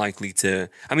more than likely to.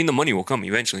 I mean, the money will come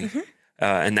eventually, mm-hmm.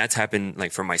 And that's happened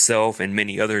like for myself and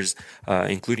many others,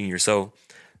 including yourself.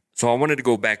 So I wanted to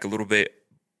go back a little bit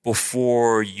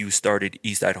before you started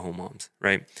East Idaho Moms,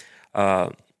 right?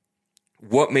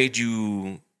 What made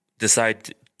you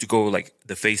decide to go like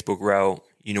the Facebook route?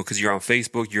 Because you're on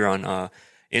Facebook, you're on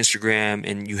Instagram,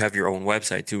 and you have your own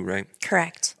website too, right?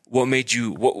 Correct. What made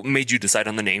you decide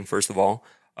on the name, first of all,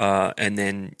 and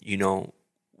then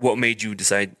what made you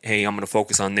decide, hey, I'm going to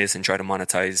focus on this and try to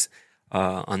monetize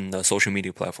on the social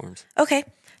media platforms? Okay.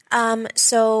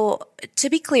 So to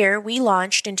be clear, we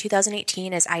launched in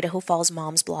 2018 as Idaho Falls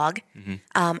Moms Blog.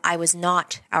 Mm-hmm. I was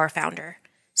not our founder.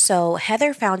 So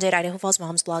Heather founded Idaho Falls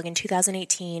Moms Blog in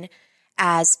 2018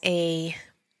 as a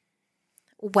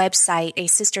website, a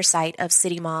sister site of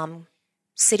City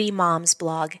Moms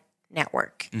Blog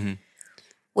Network, mm-hmm.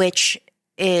 which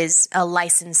is a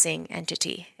licensing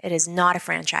entity. It is not a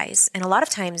franchise. And a lot of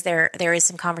times there is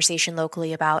some conversation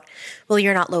locally about, well,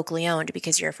 you're not locally owned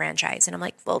because you're a franchise. And I'm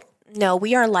like, well, no,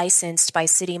 we are licensed by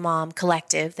City Mom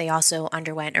Collective. They also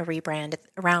underwent a rebrand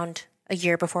around a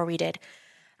year before we did.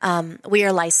 We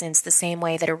are licensed the same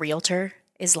way that a realtor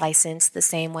is licensed, the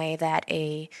same way that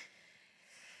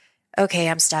okay,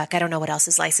 I'm stuck. I don't know what else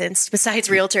is licensed besides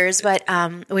realtors, but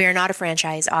we are not a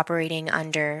franchise operating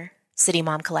under City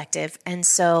Mom Collective. And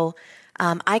so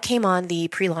I came on the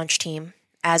pre-launch team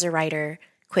as a writer,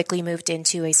 quickly moved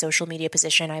into a social media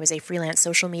position. I was a freelance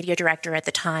social media director at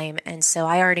the time. And so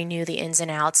I already knew the ins and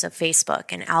outs of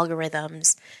Facebook and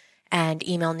algorithms and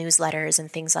email newsletters and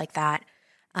things like that.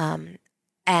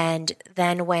 And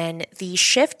then when the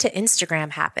shift to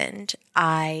Instagram happened,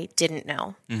 I didn't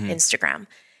know Instagram.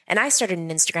 And I started an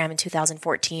Instagram in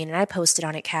 2014 and I posted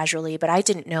on it casually, but I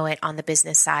didn't know it on the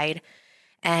business side.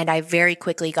 And I very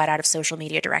quickly got out of social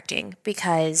media directing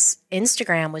because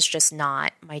Instagram was just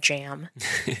not my jam.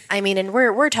 I mean, and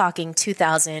we're talking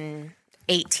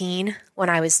 2018 when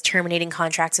I was terminating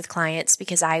contracts with clients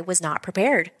because I was not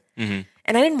prepared. And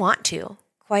I didn't want to.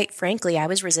 Quite frankly, I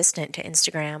was resistant to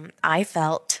Instagram. I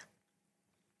felt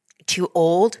too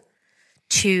old,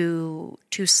 too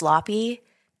sloppy,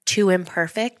 too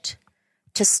imperfect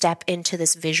to step into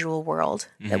this visual world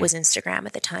that was Instagram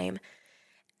at the time.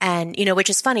 And, which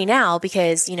is funny now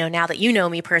because, now that you know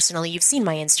me personally, you've seen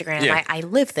my Instagram. Yeah. I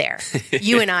live there.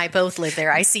 You and I both live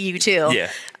there. I see you too. Yeah.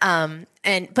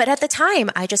 But at the time,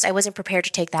 I wasn't prepared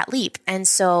to take that leap. And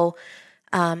so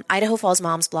Idaho Falls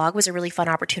Moms blog was a really fun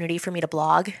opportunity for me to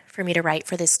blog, for me to write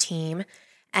for this team.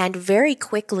 And very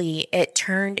quickly, it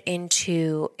turned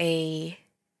into a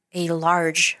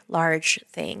large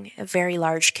thing, a very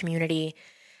large community.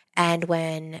 And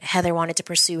when Heather wanted to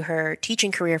pursue her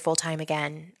teaching career full-time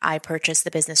again, I purchased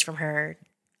the business from her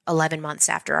 11 months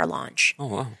after our launch. Oh,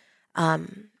 wow.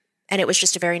 And it was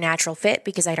just a very natural fit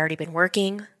because I'd already been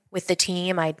working with the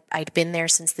team. I'd been there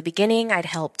since the beginning. I'd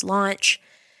helped launch.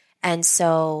 And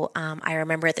so I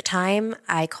remember at the time,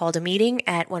 I called a meeting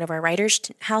at one of our writers'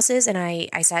 houses, and I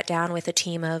sat down with a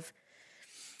team of,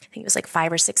 I think it was like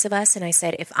 5 or 6 of us, and I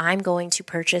said, if I'm going to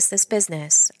purchase this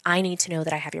business, I need to know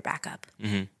that I have your backup.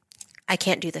 I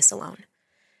can't do this alone.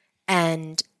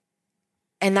 And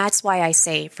that's why I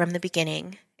say from the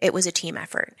beginning, it was a team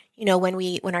effort.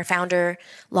 When our founder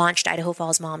launched Idaho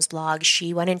Falls Moms blog,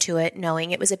 she went into it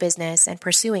knowing it was a business and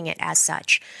pursuing it as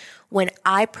such. When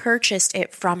I purchased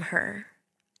it from her,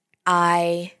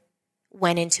 I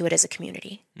went into it as a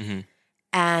community.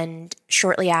 And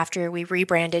shortly after, we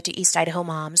rebranded to East Idaho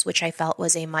Moms, which I felt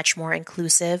was a much more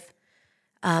inclusive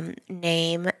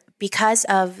name. Because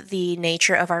of the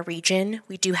nature of our region,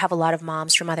 we do have a lot of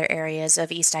moms from other areas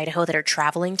of East Idaho that are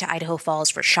traveling to Idaho Falls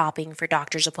for shopping, for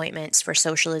doctor's appointments, for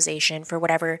socialization, for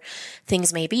whatever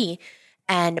things may be.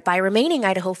 And by remaining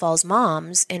Idaho Falls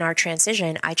Moms in our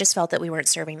transition, I just felt that we weren't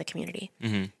serving the community.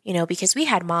 Because we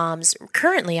had moms.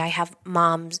 Currently, I have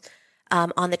moms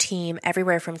on the team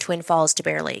everywhere from Twin Falls to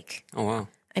Bear Lake. Oh, wow.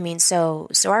 I mean, so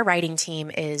our writing team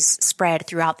is spread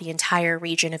throughout the entire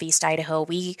region of East Idaho.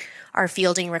 We are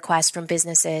fielding requests from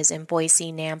businesses in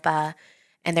Boise, Nampa,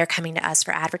 and they're coming to us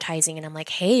for advertising. And I'm like,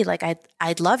 hey,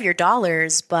 I'd love your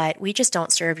dollars, but we just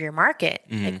don't serve your market.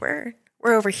 Like we're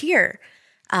over here.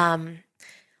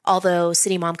 Although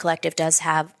City Mom Collective does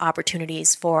have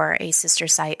opportunities for a sister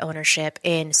site ownership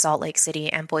in Salt Lake City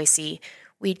and Boise,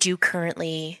 we do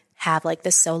currently have like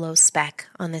the solo spec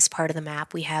on this part of the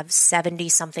map. We have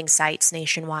 70-something sites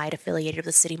nationwide affiliated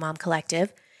with City Mom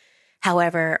Collective.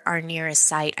 However, our nearest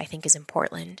site, I think, is in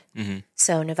Portland.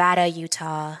 So Nevada,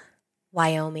 Utah,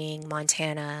 Wyoming,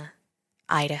 Montana,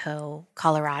 Idaho,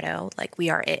 Colorado, like we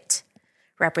are it,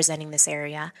 representing this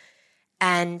area.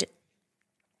 And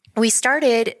we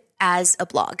started as a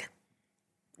blog.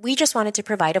 We just wanted to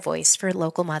provide a voice for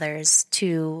local mothers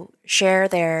to share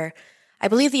their, I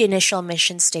believe the initial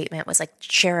mission statement was like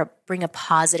bring a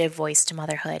positive voice to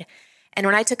motherhood. And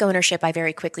when I took ownership, I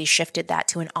very quickly shifted that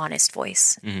to an honest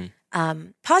voice.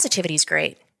 Positivity is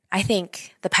great. I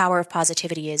think the power of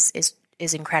positivity is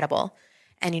incredible.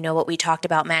 And what we talked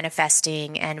about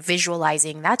manifesting and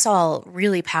visualizing, that's all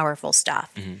really powerful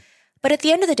stuff. But at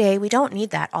the end of the day, we don't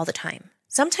need that all the time.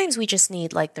 Sometimes we just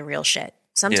need like the real shit.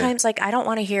 Sometimes I don't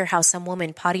want to hear how some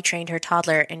woman potty trained her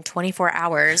toddler in 24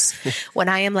 hours when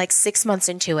I am like 6 months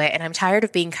into it and I'm tired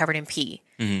of being covered in pee.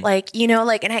 And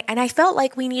I felt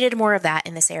like we needed more of that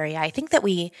in this area. I think that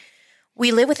we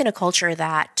live within a culture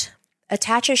that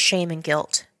attaches shame and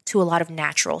guilt to a lot of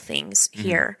natural things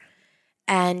here.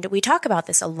 And we talk about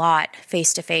this a lot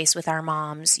face to face with our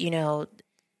moms.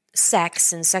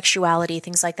 Sex and sexuality,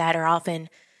 things like that are often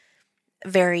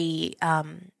very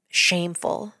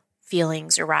shameful.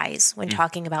 Feelings arise when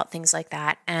talking about things like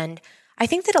that. And I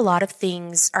think that a lot of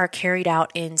things are carried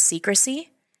out in secrecy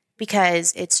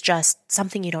because it's just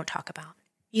something you don't talk about.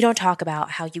 You don't talk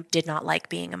about how you did not like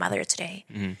being a mother today.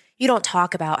 You don't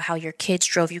talk about how your kids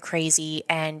drove you crazy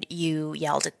and you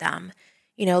yelled at them,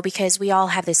 because we all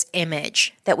have this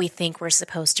image that we think we're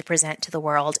supposed to present to the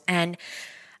world. And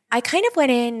I kind of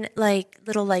went in like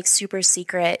little like super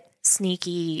secret,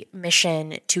 sneaky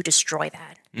mission to destroy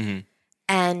that.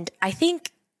 And I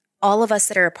think all of us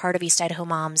that are a part of East Idaho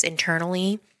Moms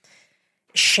internally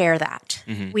share that.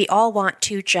 We all want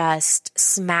to just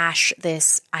smash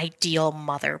this ideal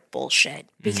mother bullshit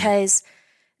because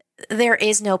there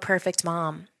is no perfect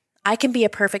mom. I can be a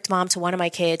perfect mom to one of my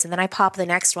kids and then I pop the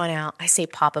next one out. I say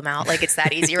pop them out like it's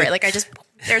that easy, right? Like I just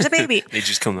there's a baby. They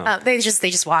just come out. They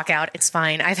just walk out. It's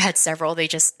fine. I've had several. They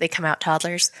come out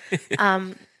toddlers.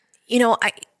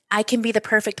 I can be the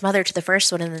perfect mother to the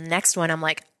first one, and the next one, I'm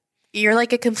like, you're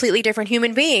like a completely different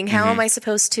human being. How am I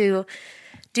supposed to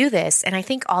do this? And I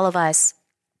think all of us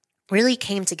really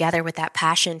came together with that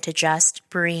passion to just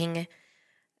bring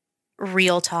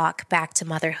real talk back to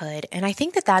motherhood. And I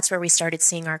think that that's where we started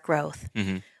seeing our growth.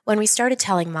 When we started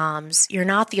telling moms, you're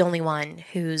not the only one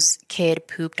whose kid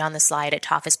pooped on the slide at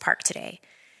Toffus Park today.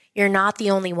 You're not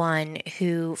the only one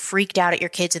who freaked out at your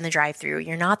kids in the drive-thru.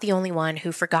 You're not the only one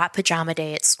who forgot pajama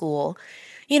day at school.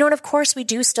 And of course, we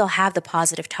do still have the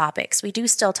positive topics. We do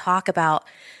still talk about,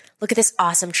 look at this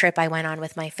awesome trip I went on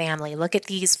with my family. Look at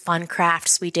these fun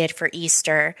crafts we did for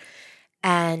Easter.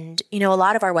 And, a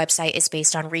lot of our website is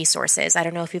based on resources. I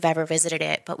don't know if you've ever visited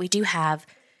it, but we do have,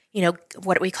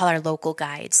 what we call our local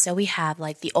guides. So we have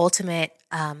like the ultimate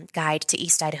guide to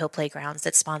East Idaho Playgrounds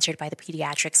that's sponsored by the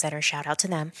Pediatric Center. Shout out to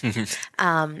them.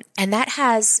 And that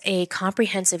has a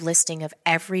comprehensive listing of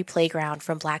every playground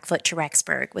from Blackfoot to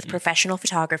Rexburg with professional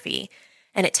photography.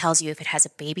 And it tells you if it has a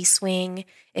baby swing,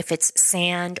 if it's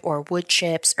sand or wood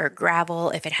chips or gravel,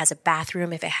 if it has a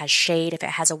bathroom, if it has shade, if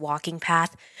it has a walking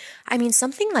path. I mean,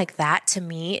 something like that to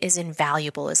me is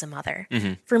invaluable as a mother.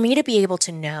 For me to be able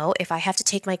to know if I have to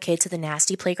take my kid to the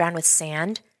nasty playground with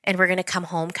sand and we're going to come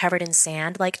home covered in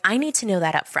sand, like I need to know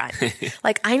that up front.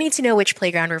 Like I need to know which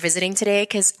playground we're visiting today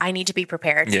because I need to be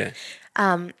prepared. Yeah.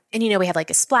 And we have like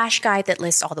a splash guide that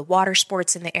lists all the water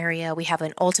sports in the area. We have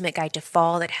an ultimate guide to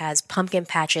fall that has pumpkin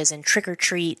patches and trick or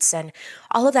treats and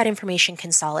all of that information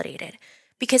consolidated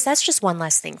because that's just one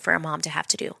less thing for a mom to have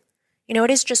to do.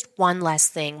 It is just one less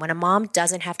thing when a mom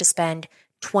doesn't have to spend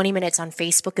 20 minutes on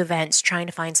Facebook events trying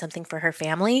to find something for her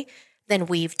family, then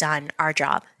we've done our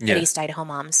job at East Idaho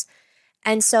Moms.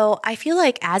 And so I feel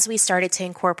like as we started to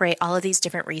incorporate all of these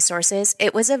different resources,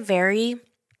 it was a very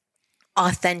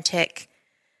authentic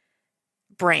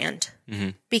brand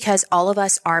because all of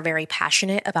us are very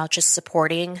passionate about just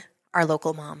supporting our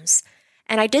local moms.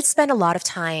 And I did spend a lot of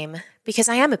time because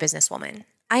I am a businesswoman.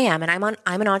 I am, and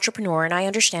I'm an entrepreneur, and I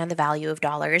understand the value of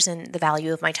dollars and the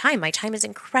value of my time. My time is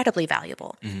incredibly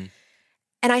valuable.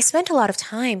 And I spent a lot of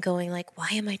time going like, why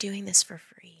am I doing this for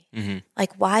free?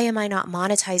 Like, why am I not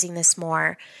monetizing this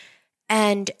more?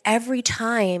 And every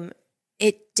time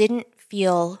it didn't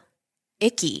feel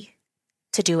icky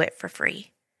to do it for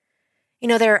free.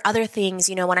 There are other things,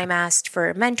 when I'm asked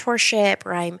for mentorship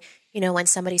or I'm, when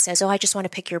somebody says, oh, I just want to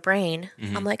pick your brain.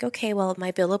 I'm like, okay, well,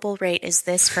 my billable rate is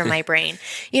this for my brain.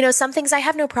 Some things I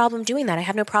have no problem doing that. I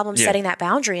have no problem setting that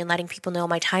boundary and letting people know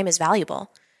my time is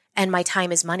valuable and my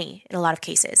time is money in a lot of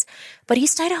cases. But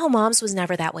East Idaho Moms was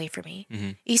never that way for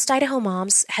me. East Idaho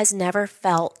Moms has never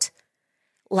felt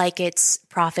like it's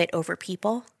profit over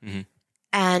people.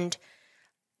 And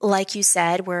like you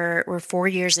said, we're 4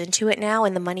 years into it now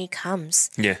and the money comes.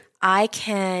 Yeah. I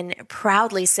can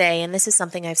proudly say, and this is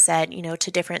something I've said,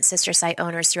 to different sister site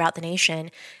owners throughout the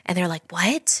nation, and they're like,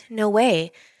 what? No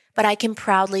way. But I can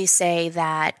proudly say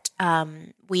that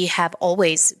we have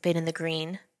always been in the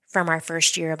green from our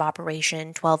first year of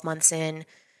operation. 12 months in,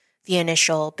 the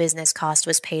initial business cost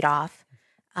was paid off.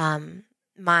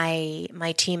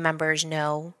 My team members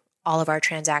know all of our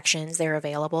transactions. They're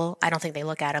available. I don't think they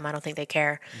look at them. I don't think they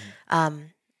care.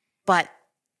 But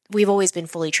we've always been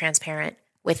fully transparent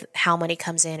with how money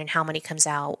comes in and how money comes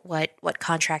out, what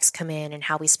contracts come in and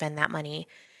how we spend that money.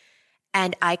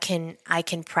 And I can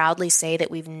proudly say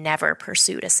that we've never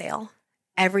pursued a sale.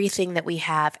 Everything that we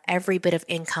have, every bit of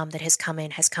income that has come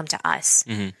in has come to us.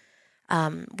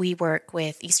 We work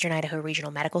with Eastern Idaho Regional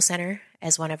Medical Center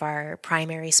as one of our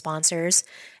primary sponsors,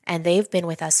 and they've been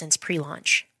with us since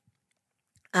pre-launch.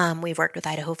 We've worked with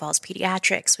Idaho Falls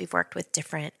Pediatrics. We've worked with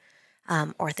different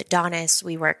orthodontists.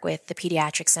 We work with the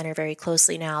Pediatric Center very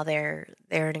closely now. They're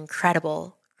an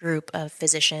incredible group of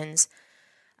physicians,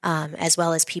 as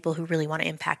well as people who really want to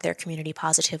impact their community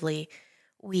positively.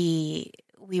 We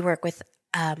work with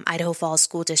Idaho Falls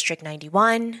School District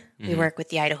 91. We work with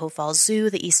the Idaho Falls Zoo,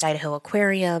 the East Idaho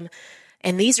Aquarium.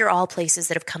 And these are all places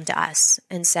that have come to us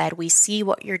and said, we see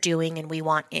what you're doing and we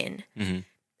want in.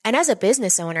 And as a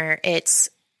business owner, it's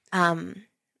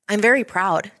I'm very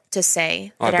proud to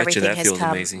say that everything has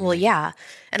come. Amazing. Well, yeah.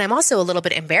 And I'm also a little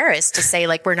bit embarrassed to say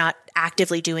like we're not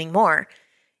actively doing more,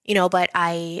 but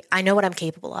I know what I'm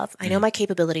capable of. I know my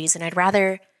capabilities, and I'd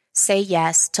rather say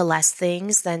yes to less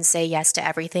things than say yes to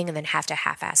everything and then have to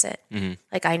half-ass it.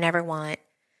 Like I never want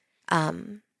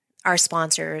our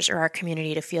sponsors or our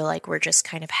community to feel like we're just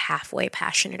kind of halfway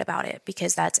passionate about it,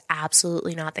 because that's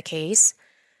absolutely not the case.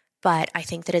 But I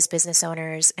think that as business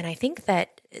owners, and I think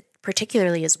that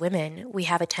particularly as women, we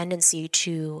have a tendency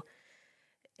to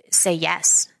say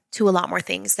yes to a lot more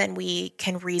things than we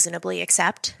can reasonably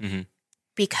accept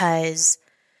because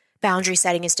boundary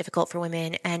setting is difficult for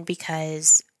women and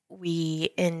because we,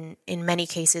 in many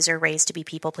cases, are raised to be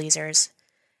people pleasers.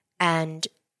 And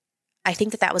I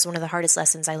think that was one of the hardest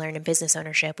lessons I learned in business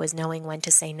ownership was knowing when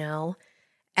to say no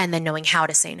and then knowing how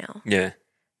to say no. Yeah.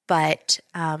 But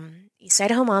East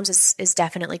Idaho Moms is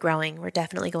definitely growing. We're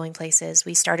definitely going places.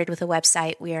 We started with a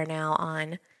website. We are now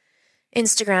on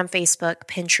Instagram, Facebook,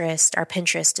 Pinterest. Our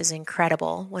Pinterest is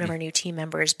incredible. One of our new team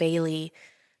members, Bailey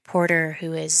Porter,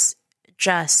 who is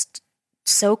just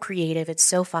so creative and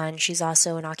so fun. She's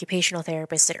also an occupational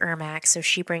therapist at ERMAC, so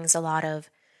she brings a lot of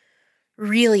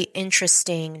really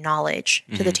interesting knowledge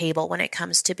to the table when it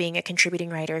comes to being a contributing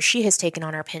writer. She has taken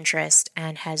on our Pinterest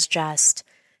and has just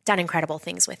done incredible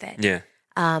things with it. Yeah.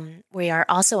 We are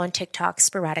also on TikTok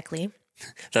sporadically.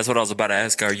 That's what I was about to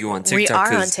ask. Are you on TikTok?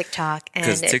 We are on TikTok.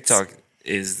 Because TikTok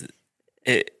is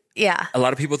it. Yeah. A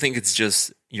lot of people think it's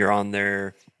just you're on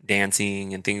there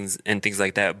dancing and things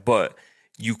like that, but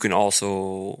you can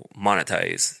also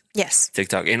monetize. Yes.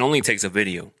 TikTok. It only takes a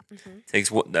video. It takes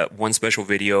that one special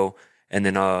video. And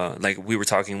then, like we were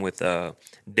talking with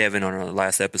Devin on our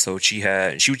last episode, she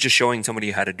was just showing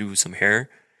somebody how to do some hair,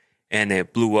 and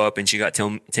it blew up, and she got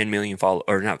 10 million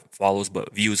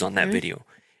views on that video.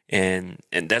 And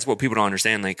that's what people don't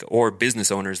understand, like, or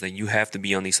business owners, that you have to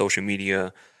be on these social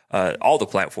media, all the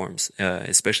platforms,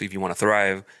 especially if you want to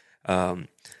thrive.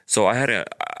 So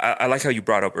I like how you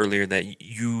brought up earlier that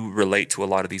you relate to a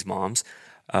lot of these moms.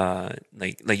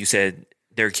 Like you said,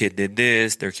 their kid did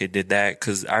this, their kid did that.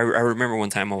 Because I remember one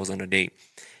time I was on a date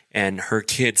and her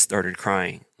kid started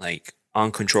crying, like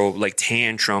uncontrollable, like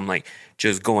tantrum, like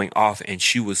just going off. And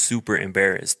she was super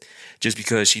embarrassed just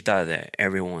because she thought that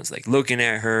everyone was like looking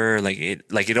at her, like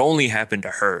it only happened to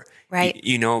her. Right.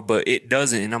 You know, but it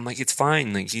doesn't. And I'm like, it's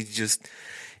fine. Like he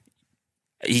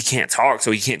can't talk,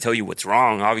 so he can't tell you what's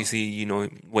wrong. Obviously, you know,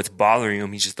 what's bothering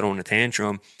him. He's just throwing a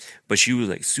tantrum. But she was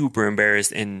like super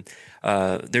embarrassed. And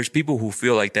there's people who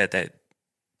feel like that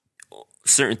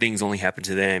certain things only happen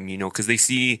to them, you know, because they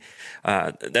see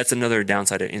that's another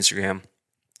downside of Instagram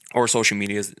or social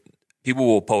media. People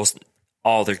will post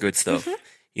all their good stuff.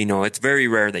 You know, it's very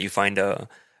rare that you find a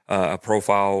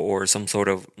profile or some sort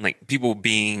of like people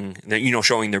being, you know,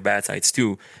 showing their bad sides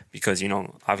too, because, you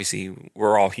know, obviously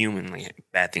we're all human, like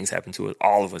bad things happen to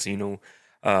all of us, you know.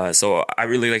 So I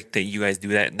really like that you guys do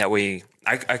that. That way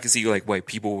I can see like why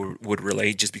people would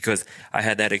relate, just because I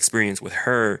had that experience with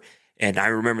her. And I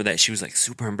remember that she was like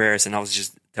super embarrassed, and I was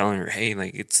just telling her, hey,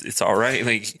 like it's all right.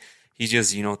 Like he's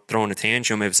just, you know, throwing a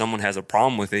tantrum. If someone has a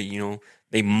problem with it, you know,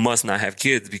 they must not have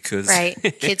kids because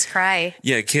kids cry.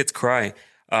 Yeah, kids cry.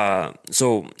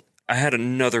 So I had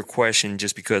another question,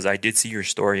 just because I did see your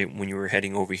story when you were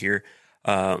heading over here.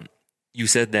 You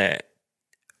said that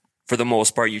for the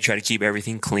most part, you try to keep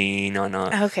everything clean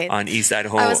on East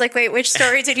Idaho. I was like, wait, which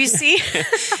story did you see?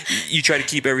 You try to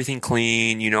keep everything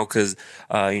clean, you know, because,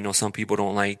 you know, some people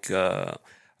don't like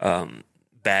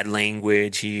bad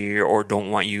language here or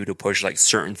don't want you to push like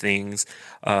certain things.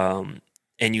 And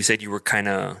you said you were kind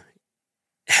of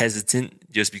hesitant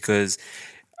just because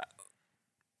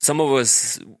some of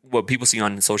us, what people see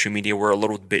on social media, we're a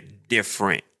little bit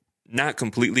different. Not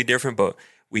completely different, but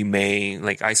we may,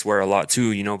 like, I swear a lot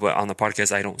too, you know, but on the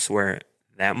podcast, I don't swear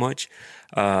that much.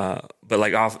 But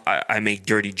like I make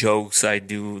dirty jokes. I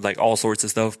do like all sorts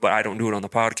of stuff, but I don't do it on the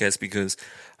podcast because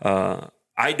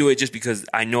I do it just because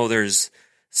I know there's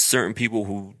certain people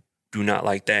who do not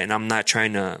like that. And I'm not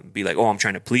trying to be like, oh, I'm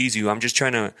trying to please you. I'm just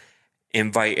trying to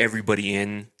invite everybody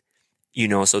in, you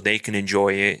know, so they can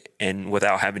enjoy it and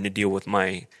without having to deal with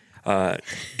my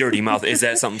dirty mouth. Is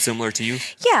that something similar to you?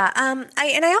 Yeah.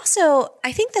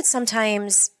 I think that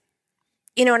sometimes,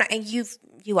 you know, and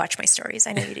you watch my stories.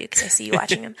 I know you do because I see you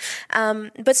watching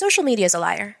them. But social media is a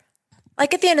liar.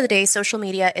 Like at the end of the day, social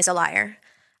media is a liar.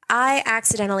 I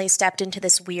accidentally stepped into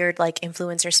this weird like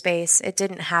influencer space. It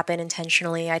didn't happen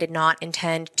intentionally. I did not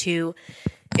intend to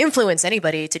influence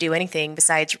anybody to do anything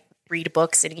besides read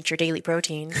books and eat your daily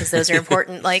protein, because those are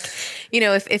important. Like, you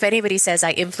know, if anybody says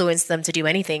I influence them to do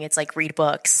anything, it's like read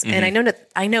books. And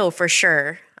I know for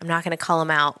sure, I'm not going to call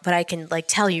them out, but I can like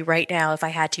tell you right now, if I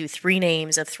had to, 3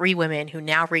 names of 3 women who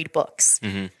now read books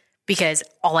because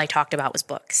all I talked about was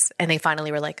books. And they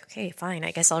finally were like, okay, fine,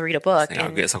 I guess I'll read a book. I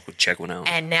guess I'll go check one out.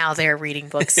 And now they're reading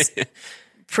books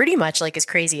pretty much like as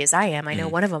crazy as I am. I know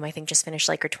one of them, I think, just finished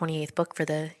like her 28th book for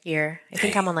the year. I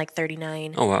think I'm on like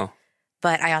 39. Oh, wow.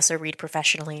 But I also read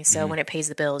professionally. So when it pays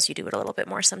the bills, you do it a little bit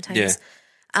more sometimes.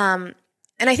 Yeah.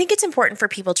 And I think it's important for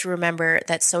people to remember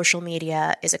that social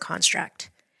media is a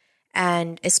construct.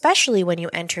 And especially when you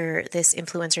enter this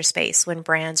influencer space, when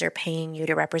brands are paying you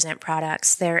to represent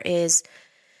products, there is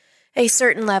a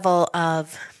certain level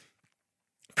of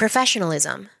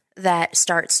professionalism that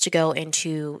starts to go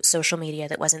into social media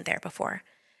that wasn't there before.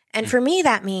 And for me,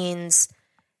 that means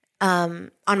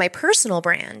on my personal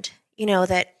brand,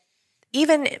 that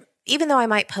even though I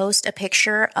might post a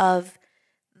picture of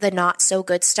the not so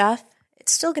good stuff,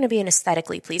 it's still going to be an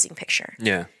aesthetically pleasing picture.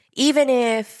 Yeah. Even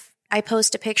if I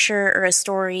post a picture or a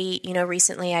story,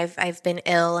 recently I've been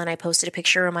ill and I posted a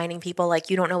picture reminding people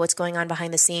like, you don't know what's going on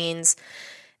behind the scenes.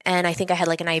 And I think I had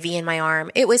like an IV in my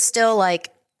arm. It was still like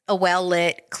a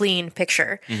well-lit, clean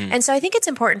picture. And so I think it's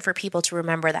important for people to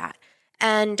remember that.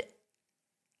 And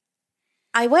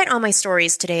I went on my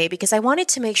stories today because I wanted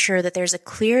to make sure that there's a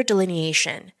clear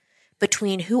delineation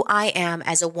between who I am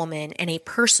as a woman and a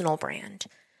personal brand.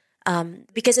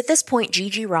 Because at this point,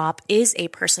 Gigi Ropp is a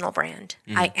personal brand.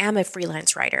 I am a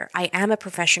freelance writer. I am a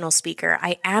professional speaker.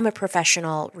 I am a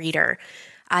professional reader.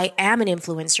 I am an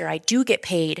influencer. I do get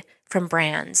paid from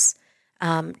brands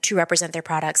to represent their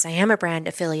products. I am a brand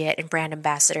affiliate and brand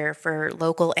ambassador for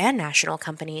local and national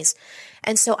companies.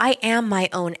 And so I am my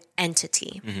own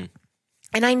entity.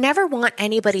 And I never want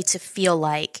anybody to feel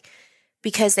like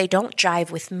because they don't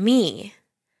jive with me,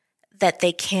 that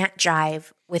they can't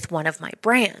jive with one of my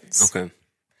brands. Okay.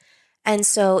 And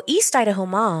so East Idaho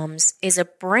Moms is a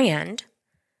brand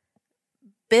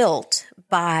built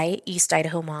by East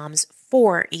Idaho Moms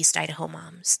for East Idaho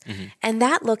Moms. And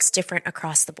that looks different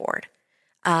across the board.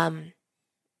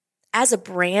 As a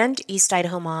brand, East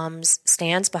Idaho Moms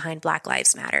stands behind Black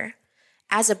Lives Matter.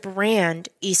 As a brand,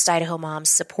 East Idaho Moms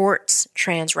supports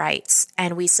trans rights,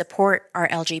 and we support our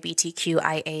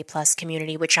LGBTQIA plus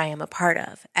community, which I am a part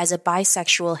of. As a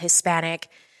bisexual, Hispanic,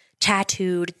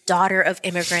 tattooed, daughter of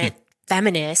immigrant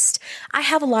feminist, I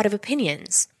have a lot of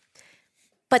opinions.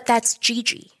 But that's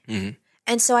Gigi.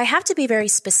 And so I have to be very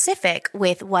specific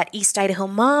with what East Idaho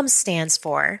Moms stands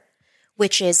for,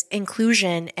 which is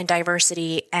inclusion and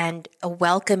diversity and a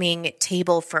welcoming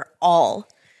table for all.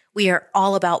 We are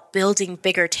all about building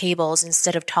bigger tables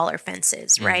instead of taller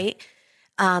fences, right?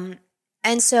 And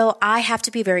so I have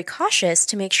to be very cautious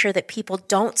to make sure that people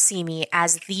don't see me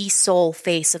as the sole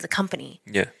face of the company.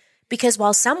 Yeah. Because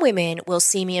while some women will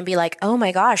see me and be like, oh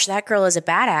my gosh, that girl is a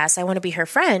badass, I want to be her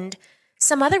friend,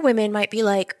 some other women might be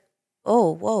like,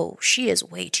 oh, whoa, she is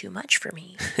way too much for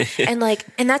me. and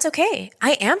that's okay.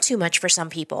 I am too much for some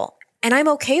people, and I'm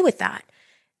okay with that.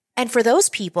 And for those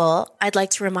people, I'd like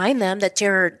to remind them that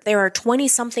there are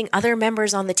 20-something other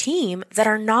members on the team that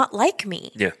are not like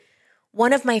me. Yeah.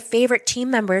 One of my favorite team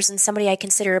members and somebody I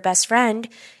consider a best friend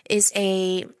is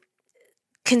a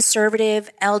conservative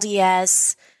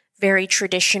LDS, very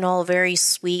traditional, very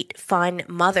sweet, fun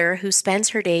mother who spends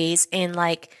her days in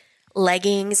like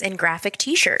leggings and graphic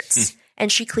t-shirts. And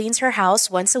she cleans her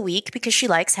house once a week because she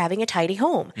likes having a tidy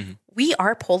home. We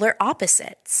are polar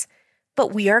opposites,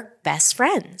 but we are best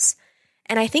friends.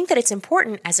 And I think that it's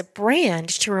important as a brand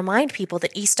to remind people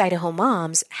that East Idaho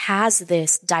Moms has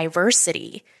this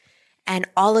diversity and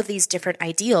all of these different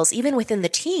ideals. Even within the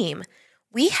team,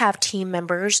 we have team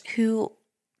members who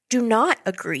do not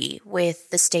agree with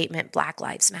the statement Black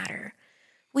Lives Matter.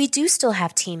 We do still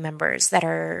have team members that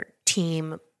are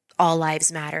team All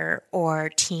Lives Matter or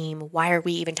team why are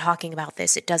we even talking about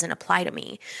this? It doesn't apply to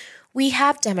me. We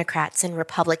have Democrats and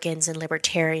Republicans and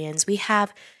libertarians. We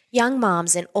have young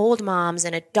moms and old moms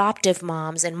and adoptive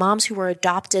moms and moms who were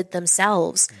adopted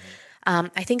themselves.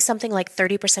 I think something like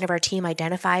 30% of our team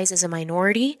identifies as a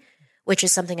minority, which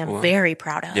is something I'm very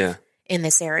proud of in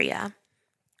this area,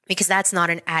 because that's not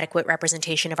an adequate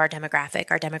representation of our demographic.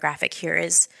 Our demographic here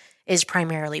is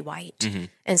primarily white.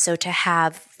 And so to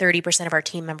have 30% of our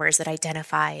team members that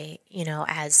identify,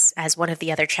 as one of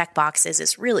the other check boxes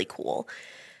is really cool.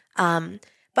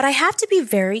 But I have to be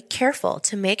very careful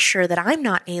to make sure that I'm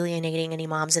not alienating any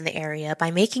moms in the area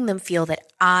by making them feel that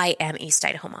I am East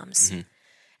Idaho Moms.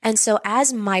 And so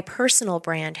as my personal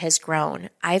brand has grown,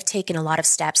 I've taken a lot of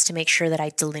steps to make sure that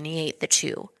I delineate the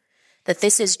two, that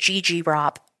this is Gigi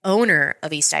Ropp, owner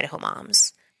of East Idaho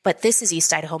Moms, but this is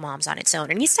East Idaho Moms on its own.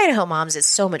 And East Idaho Moms is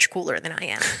so much cooler than I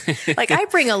am. I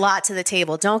bring a lot to the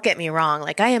table. Don't get me wrong.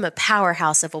 I am a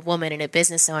powerhouse of a woman and a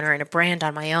business owner and a brand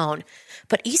on my own.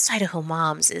 But East Idaho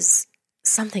Moms is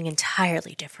something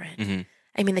entirely different.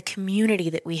 I mean, the community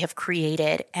that we have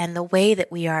created and the way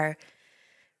that we are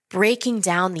breaking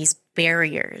down these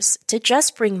barriers to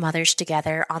just bring mothers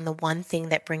together on the one thing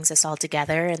that brings us all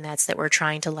together, and that's that we're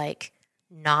trying to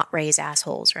not raise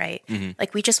assholes, right?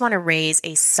 We just want to raise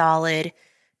a solid,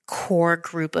 core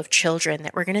group of children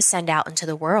that we're going to send out into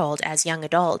the world as young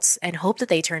adults and hope that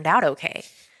they turned out okay.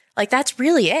 Like, that's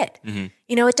really it.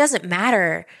 You know, it doesn't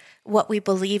matter what we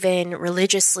believe in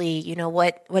religiously, you know,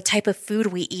 what type of food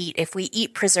we eat, if we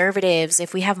eat preservatives,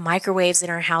 if we have microwaves in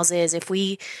our houses, if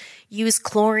we use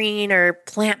chlorine or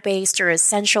plant-based or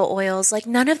essential oils, like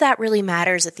none of that really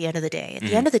matters at the end of the day. At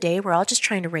the end of the day, we're all just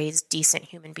trying to raise decent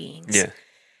human beings. Yeah.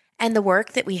 And the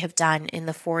work that we have done in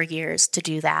the 4 years to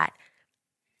do that,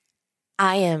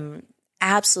 I am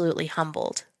absolutely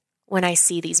humbled when I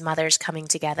see these mothers coming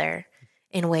together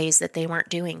in ways that they weren't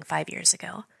doing 5 years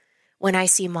ago. When I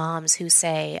see moms who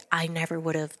say, I never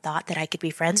would have thought that I could be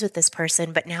friends with this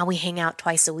person, but now we hang out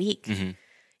twice a week.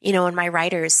 You know, when my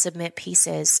writers submit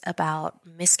pieces about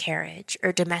miscarriage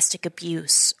or domestic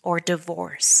abuse or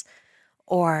divorce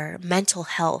or mental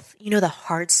health, you know, the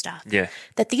hard stuff. Yeah.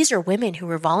 That these are women who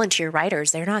are volunteer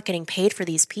writers. They're not getting paid for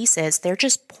these pieces. They're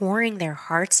just pouring their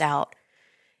hearts out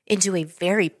into a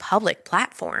very public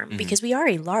platform because we are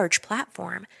a large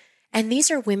platform. And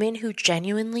these are women who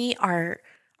genuinely are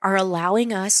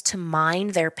allowing us to mine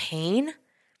their pain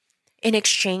in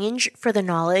exchange for the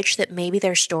knowledge that maybe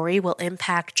their story will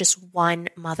impact just one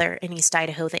mother in East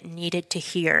Idaho that needed to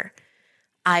hear,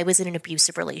 I was in an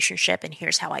abusive relationship and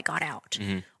here's how I got out.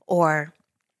 Or,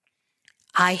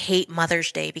 I hate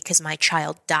Mother's Day because my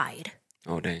child died.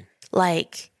 Oh, dang.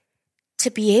 Like, to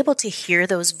be able to hear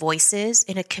those voices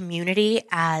in a community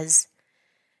as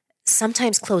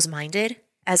sometimes close-minded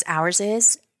as ours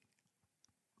is,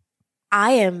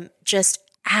 I am just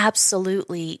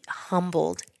absolutely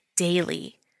humbled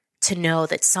daily to know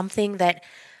that something that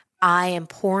I am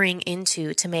pouring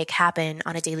into to make happen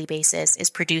on a daily basis is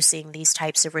producing these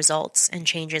types of results and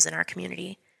changes in our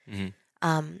community.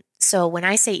 So when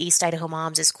I say East Idaho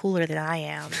Moms is cooler than I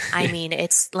am, I mean,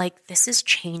 it's like, this is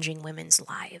changing women's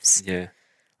lives. Yeah.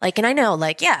 Like, and I know,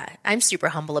 like, yeah, I'm super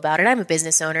humble about it. I'm a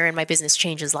business owner and my business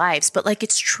changes lives, but like,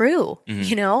 it's true,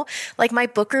 you know, like my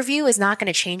book review is not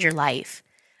going to change your life.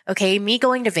 Okay. Me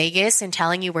going to Vegas and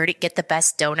telling you where to get the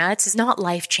best donuts is not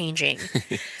life changing,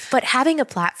 but having a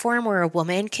platform where a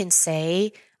woman can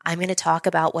say, I'm going to talk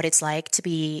about what it's like to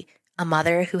be a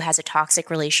mother who has a toxic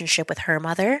relationship with her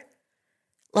mother.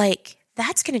 Like,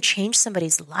 that's going to change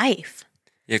somebody's life.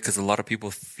 Yeah, because a lot of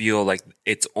people feel like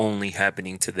it's only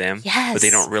happening to them, Yes. but they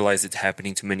don't realize it's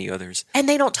happening to many others. And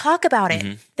they don't talk about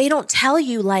it. They don't tell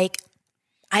you, like,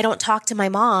 I don't talk to my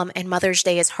mom and Mother's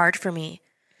Day is hard for me.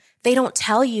 They don't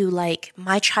tell you, like,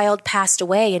 my child passed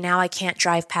away and now I can't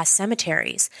drive past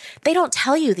cemeteries. They don't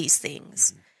tell you these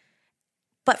things.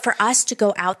 But for us to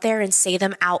go out there and say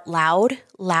them out loud,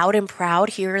 loud and proud,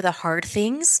 here are the hard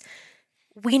things,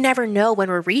 we never know when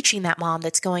we're reaching that mom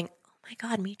that's going, oh my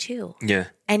God, me too. Yeah.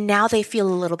 And now they feel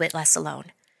a little bit less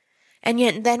alone. And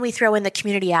yet, then we throw in the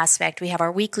community aspect. We have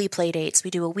our weekly play dates.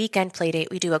 We do a weekend play date.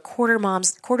 We do a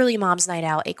quarterly mom's night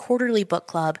out, a quarterly book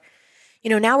club. You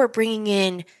know, now we're bringing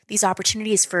in these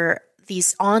opportunities for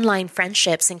these online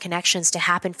friendships and connections to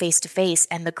happen face to face.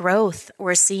 And the growth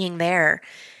we're seeing there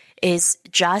is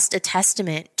just a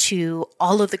testament to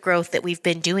all of the growth that we've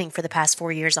been doing for the past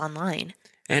 4 years online.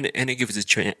 And it gives a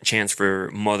chance for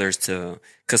mothers to,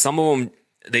 because some of them,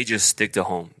 they just stick to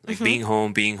home, like being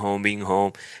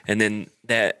home. And then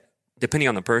that, depending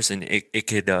on the person, it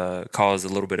could cause a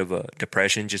little bit of a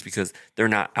depression just because they're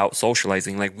not out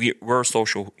socializing. Like we're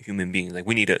social human beings. Like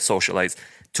we need to socialize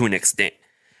to an extent.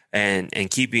 And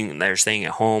they're staying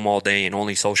at home all day and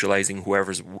only socializing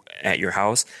whoever's at your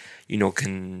house, you know,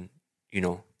 can, you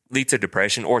know, lead to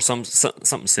depression or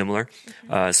something similar.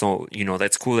 So, you know,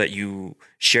 that's cool that you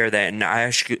share that. And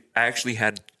I actually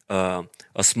had a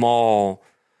small,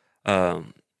 I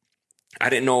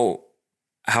didn't know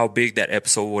how big that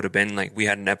episode would have been. Like we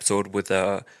had an episode with,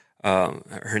 her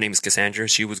name is Cassandra.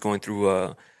 She was going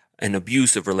through an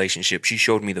abusive relationship. She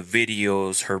showed me the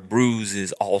videos, her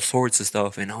bruises, all sorts of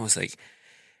stuff. And I was like,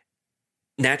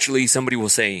 naturally somebody will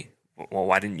say, well,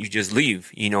 why didn't you just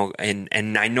leave? You know, and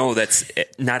I know that's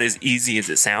not as easy as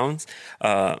it sounds.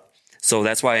 So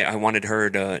that's why I wanted her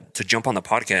to jump on the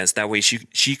podcast. That way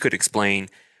she could explain,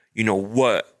 you know,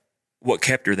 what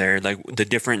kept her there, like the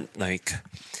different, like,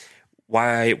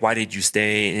 why did you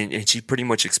stay? And she pretty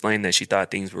much explained that she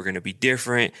thought things were going to be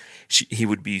different. He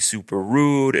would be super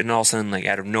rude and all of a sudden, like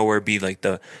out of nowhere, be like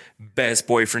the best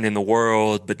boyfriend in the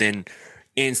world, but then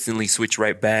instantly switch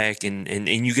right back. And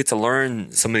you get to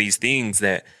learn some of these things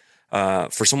that,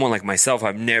 for someone like myself,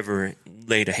 I've never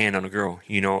laid a hand on a girl,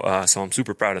 you know, so I'm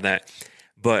super proud of that.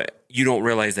 But you don't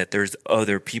realize that there's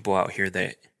other people out here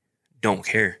that don't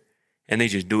care and they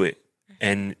just do it.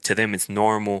 And to them, it's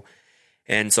normal.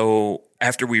 And so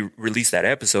after we released that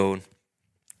episode,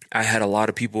 I had a lot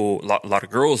of people, a lot of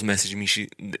girls message me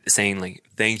saying like,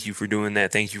 thank you for doing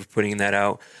that. Thank you for putting that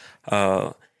out.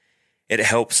 It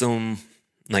helps them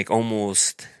like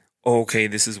almost, okay,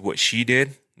 this is what she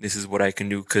did. This is what I can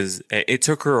do. Cause it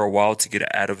took her a while to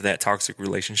get out of that toxic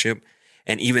relationship.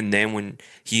 And even then when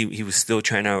he was still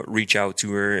trying to reach out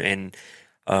to her and,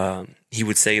 he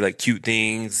would say like cute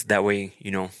things that way,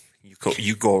 you know,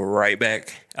 you go right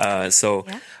back. So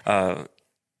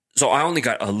I only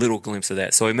got a little glimpse of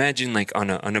that. So imagine like on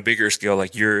a bigger scale,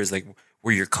 like yours, like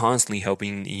where you're constantly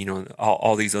helping, you know,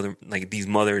 all these other, like these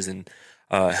mothers and,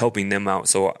 helping them out.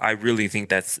 So I really think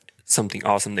that's something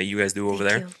awesome that you guys do over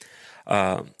there.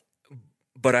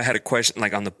 But I had a question,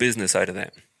 like on the business side of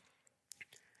that.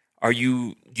 Do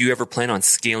you ever plan on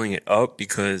scaling it up?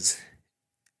 Because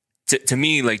to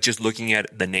me, like just looking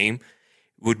at the name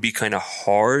would be kind of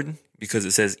hard because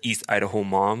it says East Idaho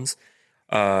Moms.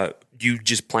 Do you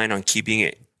just plan on keeping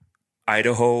it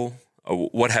Idaho?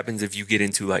 What happens if you get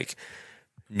into like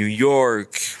New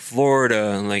York,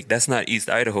 Florida? Like that's not East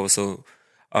Idaho. So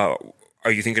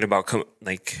are you thinking about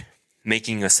like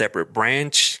making a separate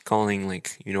branch, calling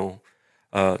like, you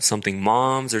know, something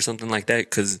Moms or something like that?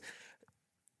 Because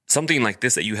something like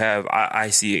this that you have, I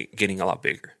see it getting a lot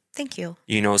bigger. Thank you.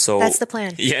 You know, so that's the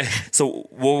plan. Yeah. So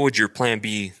what would your plan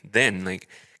be then? Like,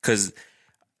 because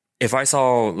if I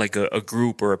saw like a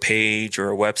group or a page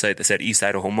or a website that said East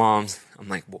Idaho Moms, I'm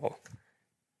like, well,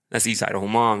 that's East Idaho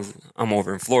Moms. I'm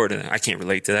over in Florida. I can't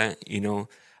relate to that. You know,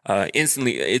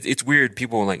 instantly, it's weird.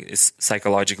 People like it's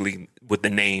psychologically with the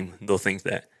name, they'll think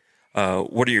that.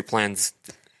 What are your plans?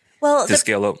 Well, to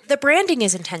scale up? The branding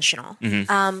is intentional.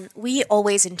 We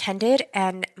always intended,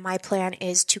 and my plan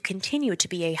is to continue to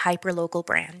be a hyper-local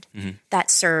brand that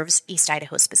serves East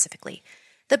Idaho specifically.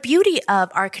 The beauty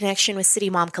of our connection with City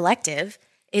Mom Collective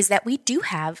is that we do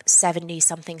have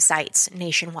 70-something sites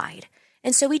nationwide.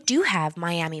 And so we do have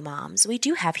Miami Moms. We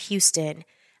do have Houston,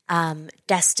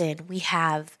 Destin. We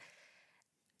have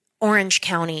Orange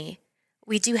County.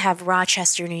 We do have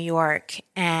Rochester, New York,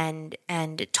 and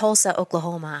Tulsa,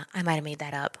 Oklahoma. I might have made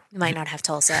that up. We might not have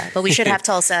Tulsa, but we should have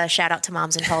Tulsa. Shout out to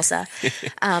moms in Tulsa.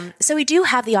 So we do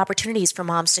have the opportunities for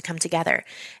moms to come together.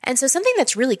 And so something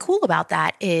that's really cool about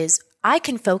that is I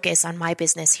can focus on my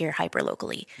business here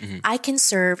hyper-locally. I can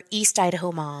serve East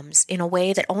Idaho moms in a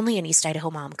way that only an East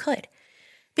Idaho mom could.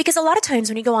 Because a lot of times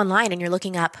when you go online and you're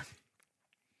looking up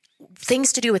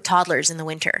things to do with toddlers in the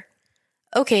winter,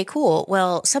 okay, cool.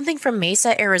 Well, something from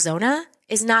Mesa, Arizona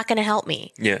is not going to help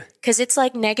me. Yeah. Because it's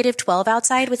like -12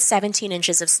 outside with 17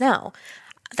 inches of snow.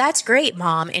 That's great,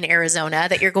 Mom, in Arizona,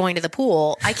 that you're going to the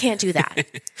pool. I can't do that.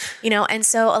 You know, and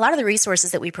so a lot of the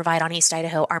resources that we provide on East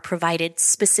Idaho are provided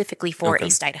specifically for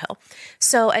East Idaho.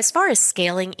 So as far as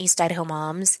scaling East Idaho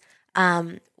Moms,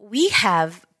 we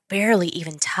have barely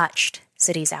even touched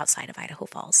cities outside of Idaho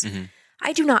Falls.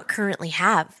 I do not currently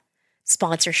have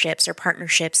sponsorships or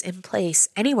partnerships in place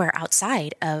anywhere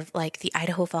outside of like the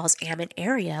Idaho Falls Ammon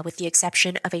area, with the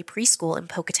exception of a preschool in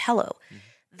Pocatello.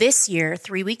 This year,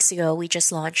 3 weeks ago, we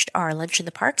just launched our Lunch in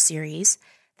the Park series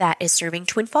that is serving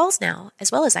Twin Falls now,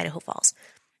 as well as Idaho Falls.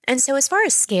 And so as far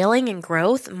as scaling and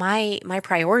growth, my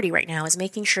priority right now is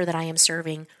making sure that I am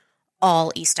serving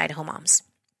all East Idaho moms.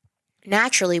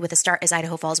 Naturally, with the Start as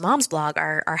Idaho Falls Moms blog,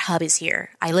 our hub is here.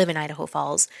 I live in Idaho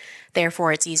Falls.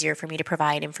 Therefore, it's easier for me to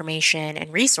provide information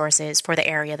and resources for the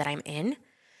area that I'm in.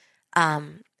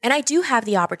 And I do have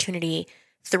the opportunity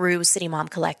through City Mom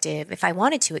Collective, if I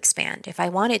wanted to expand, if I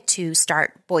wanted to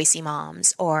start Boise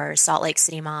Moms or Salt Lake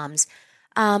City Moms.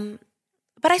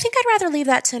 But I think I'd rather leave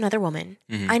that to another woman.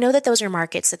 I know that those are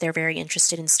markets that they're very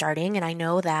interested in starting, and I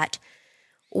know that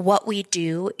what we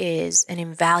do is an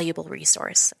invaluable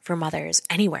resource for mothers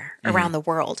anywhere around the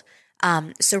world.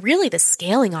 So really the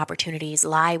scaling opportunities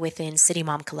lie within City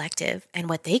Mom Collective and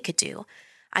what they could do.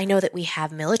 I know that we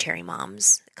have Military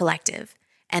Moms Collective,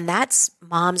 and that's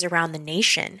moms around the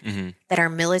nation that are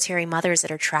military mothers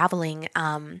that are traveling,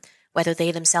 whether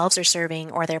they themselves are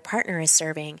serving or their partner is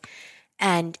serving.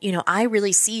 And, you know, I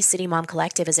really see City Mom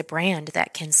Collective as a brand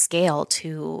that can scale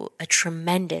to a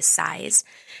tremendous size.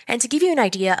 And to give you an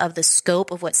idea of the scope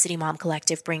of what City Mom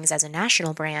Collective brings as a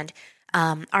national brand,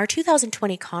 our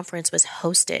 2020 conference was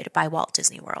hosted by Walt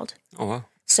Disney World. Oh, wow.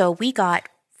 So we got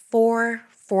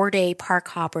 4-day park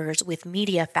hoppers with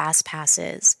media fast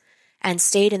passes and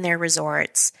stayed in their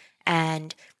resorts.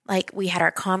 And like we had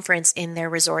our conference in their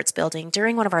resorts building.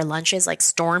 During one of our lunches, like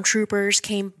stormtroopers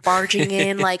came barging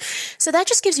in. Like, so that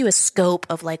just gives you a scope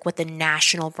of like what the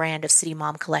national brand of City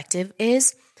Mom Collective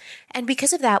is. And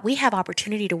because of that, we have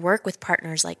opportunity to work with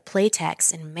partners like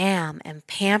Playtex and MAM and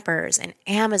Pampers and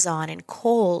Amazon and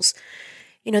Kohl's.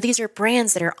 these are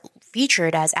brands that are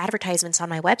featured as advertisements on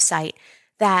my website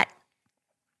that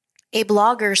a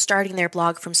blogger starting their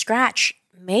blog from scratch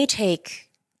may take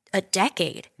a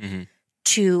decade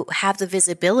to have the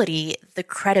visibility, the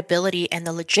credibility, and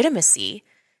the legitimacy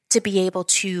to be able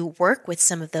to work with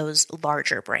some of those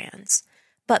larger brands.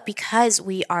 But because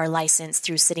we are licensed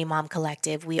through City Mom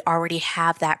Collective, we already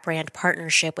have that brand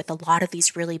partnership with a lot of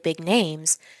these really big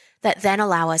names that then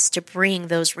allow us to bring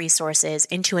those resources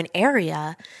into an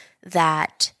area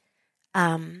that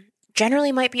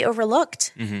generally might be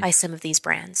overlooked by some of these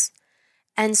brands.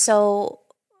 And so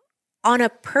on a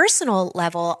personal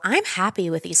level, I'm happy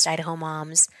with East Idaho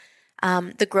Moms.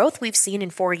 The growth we've seen in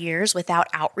 4 years without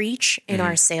outreach in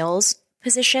our sales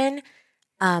position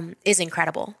is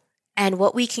incredible. And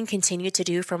what we can continue to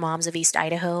do for moms of East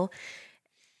Idaho,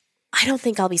 I don't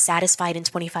think I'll be satisfied in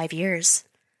 25 years.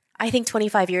 I think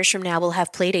 25 years from now, we'll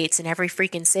have play dates in every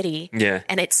freaking city. Yeah.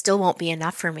 And it still won't be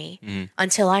enough for me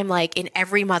until I'm like in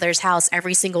every mother's house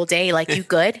every single day. Like, you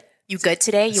good? You good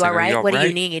today? You all right? What do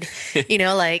you need?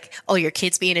 Like, oh, your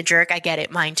kid's being a jerk. I get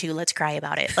it. Mine too. Let's cry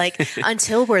about it. Like,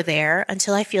 until we're there,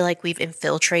 until I feel like we've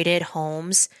infiltrated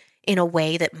homes in a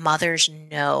way that mothers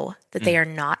know that they are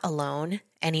not alone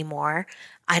anymore,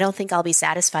 I don't think I'll be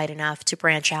satisfied enough to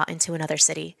branch out into another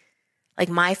city. Like,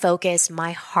 my focus,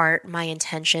 my heart, my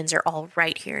intentions are all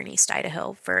right here in East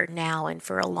Idaho for now and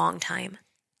for a long time.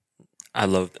 I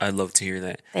love to hear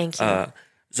that. Thank you.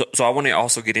 So I want to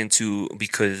also get into,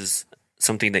 because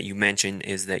something that you mentioned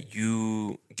is that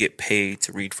you get paid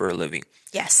to read for a living.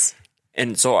 Yes.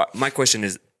 And so my question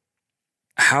is,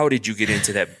 how did you get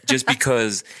into that? Just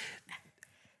because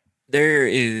there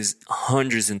is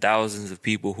hundreds and thousands of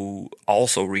people who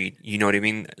also read, you know what I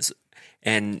mean?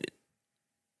 And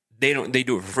they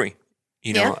do it for free.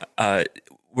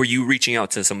 Were you reaching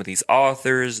out to some of these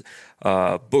authors,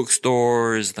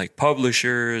 bookstores, like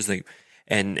publishers,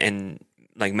 and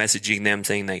messaging them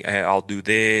saying like, hey, I'll do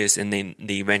this, and then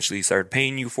they eventually started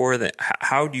paying you for that?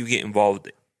 How do you get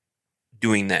involved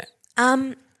doing that?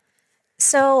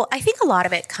 So I think a lot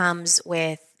of it comes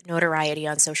with notoriety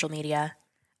on social media.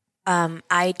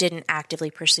 I didn't actively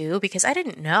pursue because I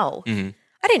didn't know.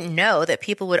 I didn't know that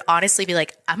people would honestly be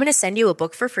like, I'm going to send you a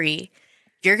book for free.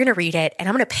 You're going to read it and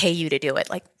I'm going to pay you to do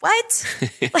it. Like, what?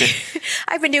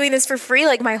 I've been doing this for free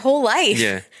like my whole life.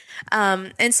 Yeah.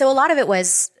 And so a lot of it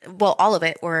was, all of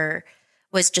it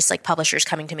was just like publishers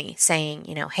coming to me saying,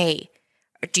 hey,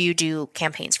 do you do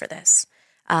campaigns for this?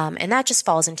 And that just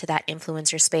falls into that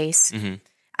influencer space.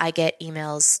 I get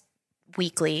emails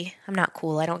weekly. I'm not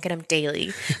cool. I don't get them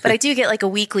daily, but I do get like a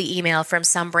weekly email from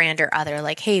some brand or other,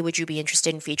 like, hey, would you be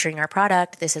interested in featuring our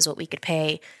product? This is what we could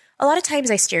pay. A lot of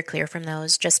times I steer clear from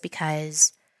those just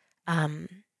because I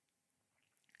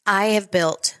have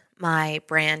built my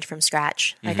brand from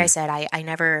scratch. Like I said, I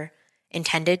never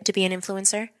intended to be an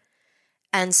influencer.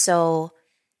 And so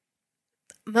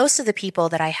most of the people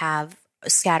that I have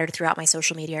scattered throughout my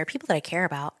social media are people that I care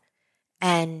about.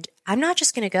 And I'm not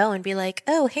just going to go and be like,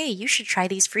 oh, hey, you should try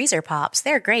these freezer pops.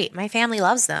 They're great. My family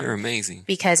loves them. They're amazing.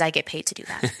 Because I get paid to do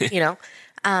that,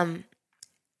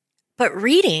 But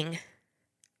reading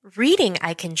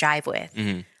I can jive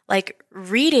with. Like,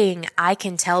 reading, I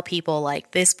can tell people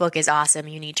like, this book is awesome.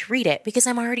 You need to read it, because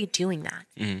I'm already doing that.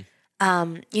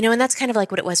 And that's kind of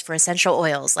like what it was for essential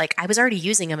oils. Like, I was already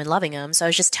using them and loving them. So I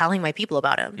was just telling my people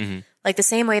about them. Like the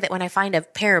same way that when I find a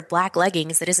pair of black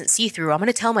leggings that isn't see-through, I'm going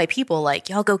to tell my people like,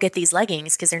 y'all go get these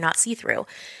leggings because they're not see-through.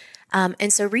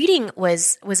 And so reading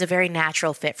was a very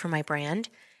natural fit for my brand.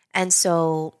 And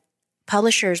so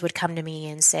publishers would come to me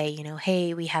and say,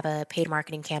 hey, we have a paid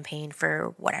marketing campaign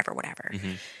for whatever.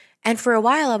 And for a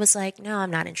while I was like, no, I'm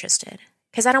not interested,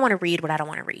 because I don't want to read what I don't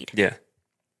want to read. Yeah.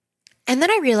 And then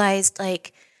I realized,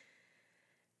 like,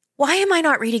 why am I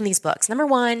not reading these books? Number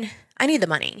one, I need the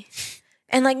money.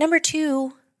 And like, number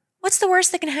two, what's the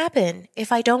worst that can happen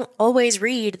if I don't always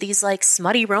read these like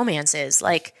smutty romances?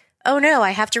 Like, oh no,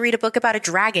 I have to read a book about a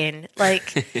dragon.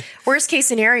 Like, worst case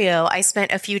scenario, I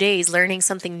spent a few days learning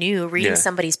something new, reading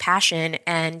somebody's passion.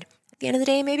 And at the end of the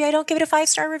day, maybe I don't give it a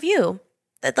 5-star review.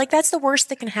 That's the worst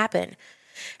that can happen.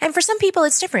 And for some people,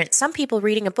 it's different. Some people,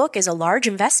 reading a book is a large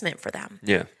investment for them.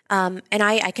 Yeah. And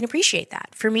I can appreciate that.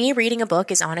 For me, reading a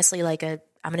book is honestly like I'm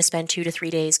going to spend 2 to 3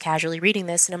 days casually reading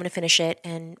this, and I'm going to finish it,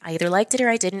 and I either liked it or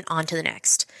I didn't, on to the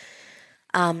next.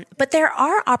 But there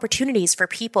are opportunities for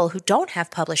people who don't have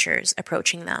publishers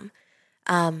approaching them.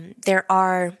 There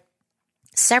are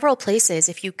several places.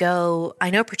 If you go, I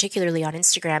know particularly on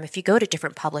Instagram, if you go to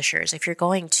different publishers, if you're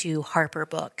going to Harper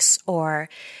Books or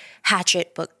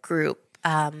Hatchet Book Group,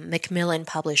 Macmillan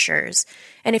Publishers.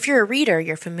 And if you're a reader,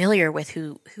 you're familiar with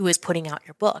who is putting out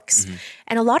your books.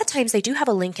 And a lot of times they do have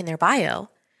a link in their bio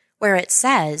where it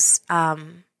says,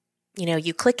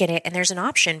 you click in it and there's an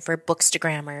option for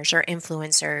bookstagrammers or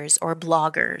influencers or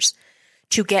bloggers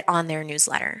to get on their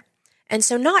newsletter. And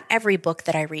so not every book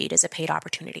that I read is a paid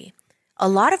opportunity. A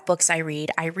lot of books I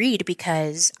read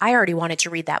because I already wanted to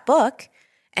read that book.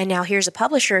 And now here's a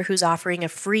publisher who's offering a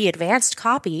free advanced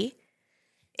copy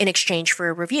in exchange for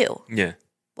a review. Yeah.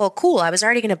 Well, cool. I was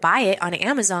already going to buy it on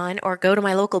Amazon or go to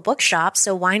my local bookshop.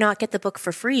 So why not get the book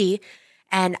for free?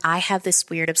 And I have this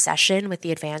weird obsession with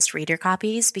the advanced reader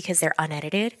copies because they're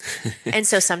unedited. And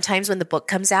so sometimes when the book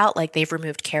comes out, like they've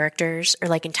removed characters or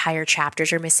like entire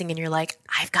chapters are missing and you're like,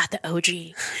 I've got the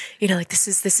OG, like this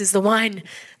is the one.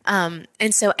 And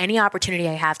so any opportunity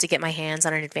I have to get my hands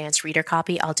on an advanced reader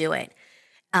copy, I'll do it.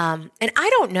 And I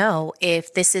don't know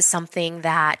if this is something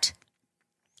that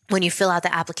when you fill out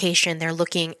the application, they're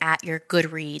looking at your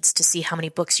Goodreads to see how many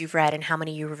books you've read and how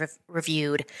many you've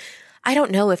reviewed. I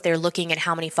don't know if they're looking at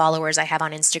how many followers I have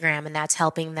on Instagram and that's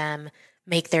helping them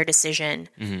make their decision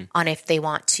on if they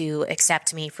want to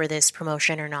accept me for this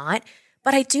promotion or not.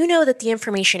 But I do know that the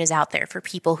information is out there for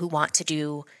people who want to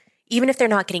do, even if they're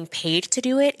not getting paid to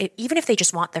do it, even if they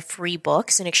just want the free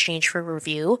books in exchange for a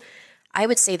review, I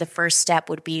would say the first step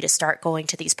would be to start going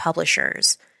to these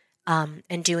publishers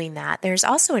and doing that. There's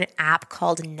also an app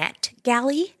called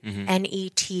NetGalley,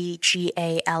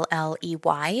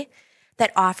 NetGalley,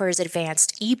 that offers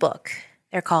advanced ebook.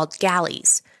 They're called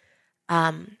galleys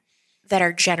that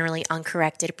are generally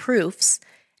uncorrected proofs.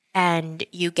 And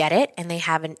you get it, and they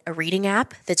have a reading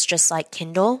app that's just like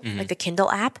Kindle, like the Kindle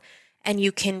app, and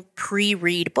you can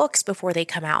pre-read books before they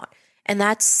come out. And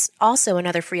that's also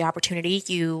another free opportunity.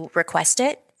 You request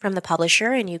it from the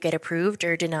publisher and you get approved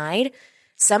or denied.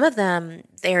 Some of them,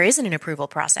 there isn't an approval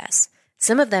process.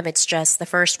 Some of them, it's just the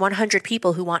first 100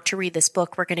 people who want to read this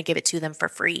book, we're going to give it to them for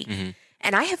free.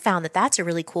 And I have found that that's a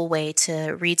really cool way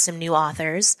to read some new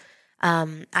authors.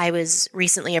 I was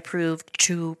recently approved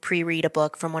to pre-read a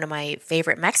book from one of my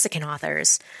favorite Mexican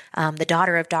authors. The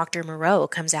Daughter of Dr. Moreau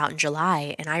comes out in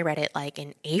July, and I read it like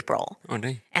in April. Oh,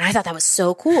 dang. And I thought that was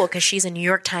so cool because she's a New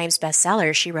York Times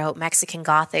bestseller. She wrote Mexican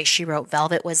Gothic. She wrote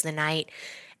Velvet Was the Night.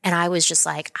 And I was just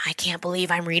like, I can't believe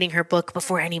I'm reading her book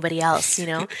before anybody else,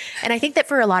 And I think that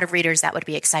for a lot of readers, that would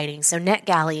be exciting. So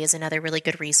NetGalley is another really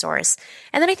good resource.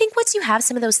 And then I think once you have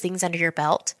some of those things under your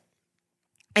belt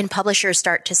and publishers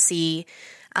start to see,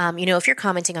 if you're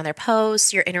commenting on their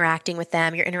posts, you're interacting with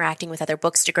them, you're interacting with other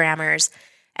bookstagrammers,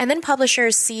 and then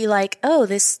publishers see like, oh,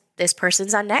 this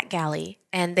person's on NetGalley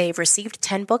and they've received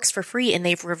 10 books for free and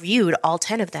they've reviewed all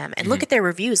 10 of them. And look at their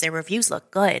reviews. Their reviews look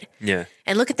good. Yeah.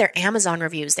 And look at their Amazon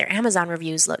reviews. Their Amazon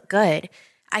reviews look good.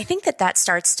 I think that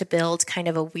starts to build kind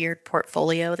of a weird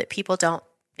portfolio that people don't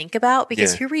think about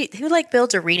because who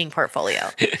builds a reading portfolio,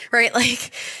 right?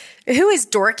 Like who is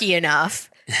dorky enough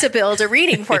to build a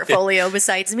reading portfolio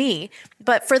besides me?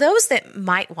 But for those that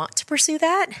might want to pursue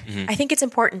that, I think it's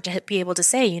important to be able to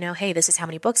say, hey, this is how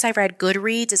many books I've read.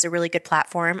 Goodreads is a really good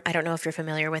platform. I don't know if you're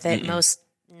familiar with it. Most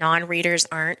non-readers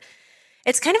aren't.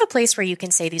 It's kind of a place where you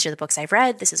can say, these are the books I've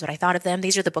read. This is what I thought of them.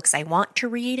 These are the books I want to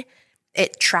read.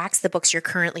 It tracks the books you're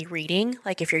currently reading.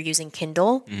 Like if you're using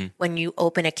Kindle, when you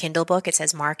open a Kindle book, it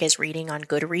says mark as reading on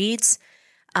Goodreads.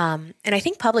 And I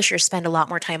think publishers spend a lot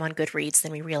more time on Goodreads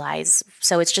than we realize.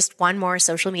 So it's just one more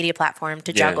social media platform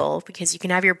to juggle because you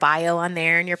can have your bio on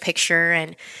there and your picture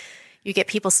and you get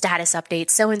people's status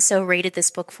updates. So-and-so rated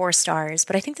this book 4 stars.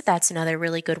 But I think that that's another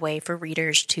really good way for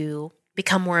readers to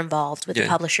become more involved with the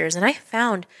publishers. And I have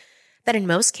found that in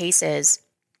most cases,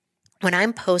 when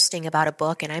I'm posting about a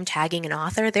book and I'm tagging an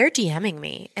author, they're DMing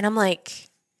me. And I'm like...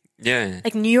 Yeah.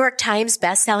 Like New York Times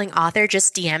bestselling author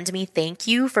just DM'd me, thank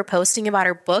you for posting about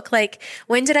her book. Like,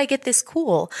 when did I get this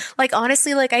cool? Like,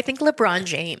 honestly, like I think LeBron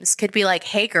James could be like,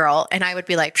 hey girl. And I would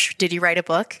be like, did you write a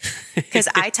book? Because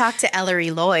I talked to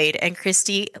Ellery Lloyd and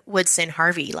Christy Woodson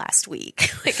Harvey last week.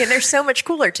 And they're so much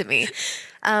cooler to me.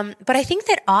 But I think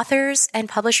that authors and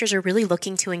publishers are really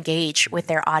looking to engage with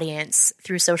their audience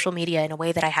through social media in a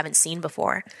way that I haven't seen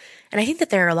before. And I think that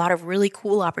there are a lot of really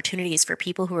cool opportunities for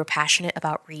people who are passionate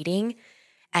about reading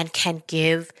and can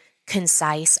give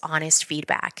concise, honest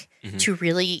feedback to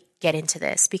really get into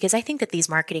this. Because I think that these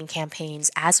marketing campaigns,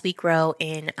 as we grow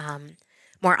in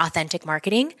more authentic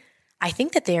marketing, I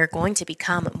think that they are going to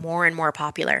become more and more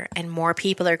popular and more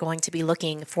people are going to be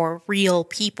looking for real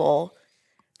people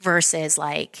versus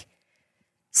like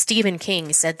Stephen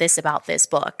King said this about this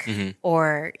book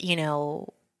or,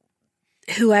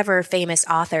 whoever famous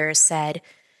author said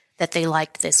that they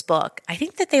liked this book. I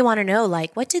think that they want to know,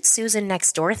 like, what did Susan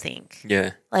next door think?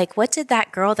 Yeah. Like, what did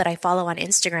that girl that I follow on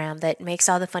Instagram that makes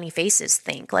all the funny faces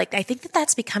think? Like, I think that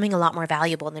that's becoming a lot more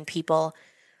valuable than people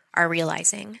are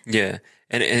realizing. Yeah.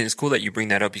 And it's cool that you bring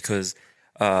that up because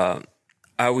I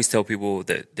always tell people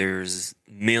that there's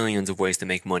millions of ways to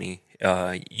make money.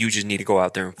 You just need to go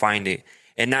out there and find it.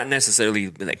 And not necessarily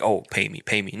be like, oh, pay me.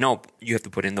 No, you have to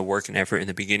put in the work and effort in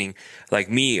the beginning. Like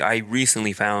me, I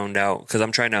recently found out, because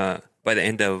I'm trying to, by the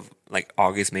end of like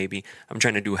August maybe, I'm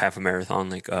trying to do half a marathon,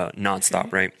 like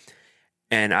nonstop, right?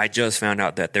 And I just found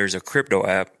out that there's a crypto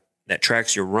app that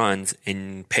tracks your runs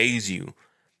and pays you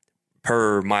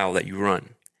per mile that you run.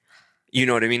 You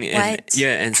know what I mean? And,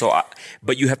 yeah, and so,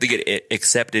 but you have to get it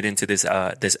accepted into this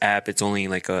this app. It's only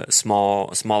like a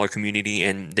smaller community,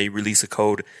 and they release a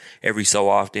code every so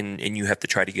often, and you have to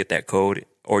try to get that code,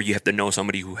 or you have to know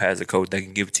somebody who has a code that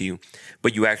can give it to you.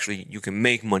 But you can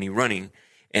make money running.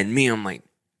 And me, I'm like,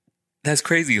 that's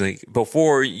crazy. Like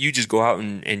before, you just go out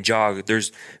and jog.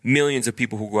 There's millions of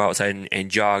people who go outside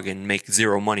and jog and make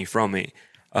zero money from it.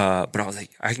 But I was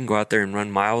like, I can go out there and run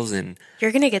miles, and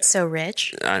you're gonna get so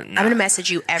rich. Nah. I'm gonna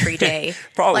message you every day.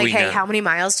 Probably like, hey, not. how many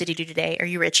miles did you do today? Are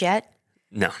you rich yet?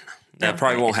 No, that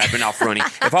probably won't happen off running.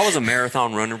 If I was a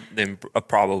marathon runner, then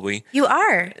probably. You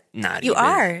are. Not you even.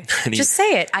 are. Just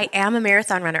say it. I am a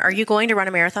marathon runner. Are you going to run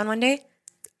a marathon one day?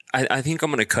 I think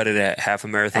I'm gonna cut it at half a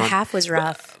marathon. A half was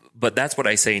rough. But that's what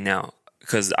I say now,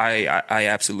 because I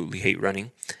absolutely hate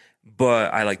running,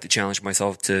 but I like to challenge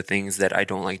myself to things that I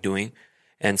don't like doing.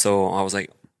 And so I was like,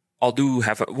 I'll do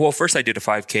first I did a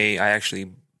 5K. I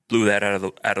actually blew that out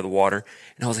of the water.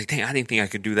 And I was like, dang, I didn't think I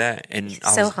could do that. And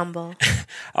humble.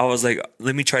 I was like,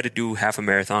 let me try to do half a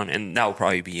marathon, and that will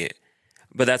probably be it.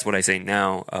 But that's what I say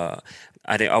now.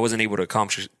 I wasn't able to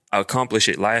accomplish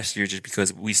it last year just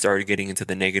because we started getting into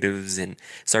the negatives and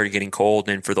started getting cold.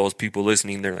 And for those people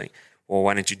listening, they're like, well,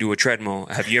 why don't you do a treadmill?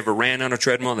 Have you ever ran on a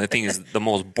treadmill? That thing is the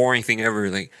most boring thing ever.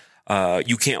 Like,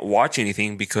 you can't watch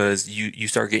anything because you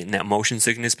start getting that motion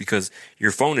sickness because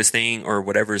your phone is staying or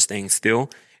whatever is staying still,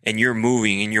 and you're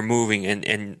moving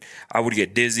and I would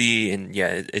get dizzy, and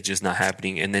yeah, it's just not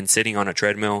happening. And then sitting on a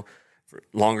treadmill for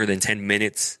longer than 10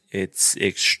 minutes, it's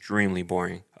extremely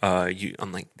boring.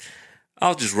 I'm like,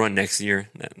 I'll just run next year.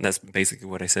 That's basically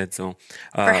what I said. So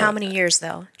for how many years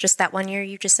though? Just that 1 year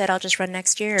you just said I'll just run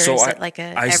next year, or so is it like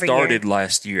I started year?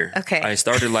 Last year. Okay. I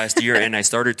started last year, and I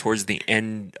started towards the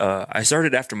end. I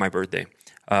started after my birthday,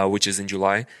 which is in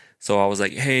July. So I was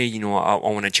like, hey, I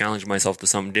want to challenge myself to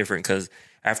something different, because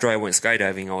after I went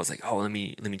skydiving, I was like, oh, let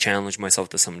me challenge myself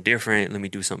to something different. Let me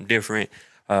do something different.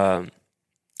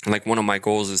 Like one of my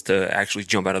goals is to actually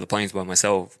jump out of the planes by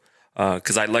myself.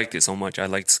 Because I liked it so much. I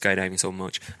liked skydiving so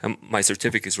much. My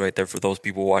certificate's right there for those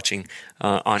people watching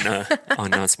on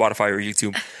Spotify or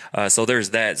YouTube. So there's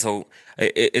that. So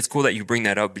it's cool that you bring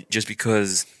that up, just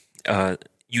because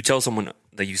you tell someone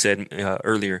that you said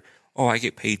earlier, oh, I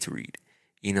get paid to read.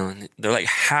 And they're like,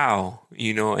 how?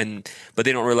 But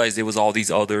they don't realize there was all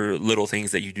these other little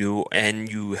things that you do,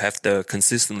 and you have to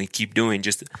consistently keep doing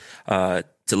just to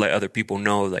let other people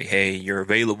know, like, hey, you're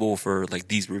available for like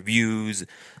these reviews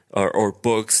or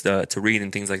books to read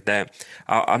and things like that.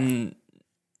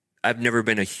 I've never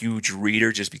been a huge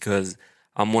reader, just because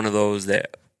I'm one of those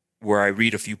that where I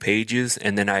read a few pages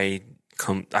and then I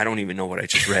don't even know what I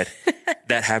just read.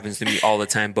 That happens to me all the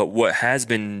time. But what has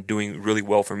been doing really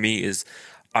well for me is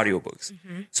audiobooks.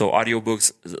 Mm-hmm. So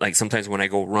audiobooks, like sometimes when I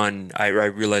go run, I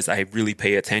realize I really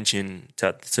pay attention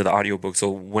to the audiobook. So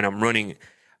when I'm running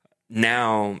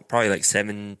now, probably like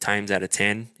 7 times out of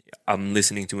 10, I'm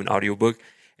listening to an audiobook,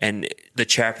 and the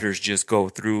chapters just go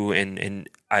through, and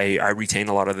I retain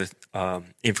a lot of the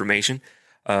information.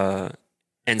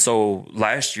 And so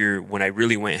last year, when I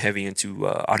really went heavy into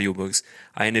audiobooks,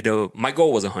 my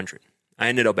goal was 100. I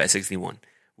ended up at 61,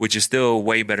 which is still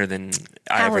way better than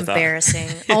I ever thought. How embarrassing.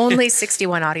 Only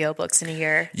 61 audiobooks in a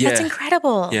year. Yeah. That's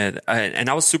incredible. Yeah. And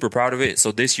I was super proud of it.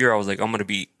 So this year I was like, I'm going to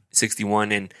be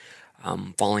 61, and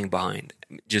I'm falling behind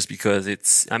just because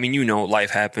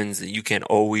life happens. You can't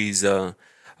always, you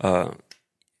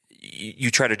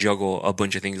try to juggle a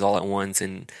bunch of things all at once,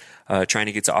 and trying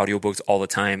to get to audiobooks all the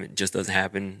time, it just doesn't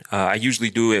happen. I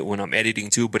usually do it when I'm editing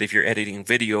too, but if you're editing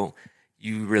video,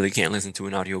 you really can't listen to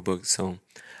an audiobook. So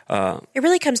it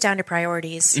really comes down to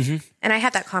priorities. Mm-hmm. And I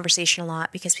have that conversation a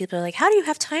lot, because people are like, how do you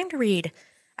have time to read?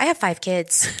 I have 5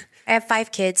 kids. I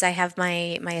have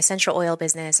my essential oil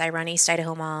business. I run East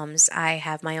Idaho Moms. I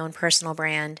have my own personal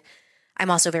brand. I'm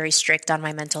also very strict on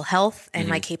my mental health and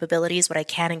my capabilities, what I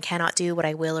can and cannot do, what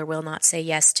I will or will not say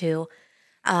yes to.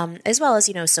 as well as,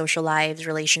 social lives,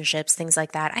 relationships, things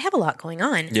like that. I have a lot going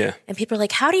on. Yeah. And people are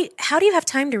like, how do you have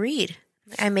time to read?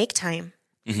 I make time.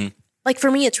 Mm-hmm. Like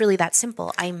for me, it's really that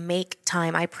simple. I make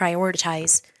time. I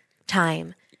prioritize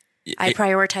time. I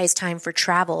prioritize time for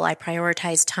travel. I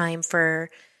prioritize time for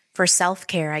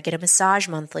self-care. I get a massage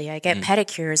monthly. I get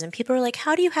pedicures. And people are like,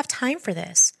 how do you have time for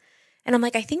this? And I'm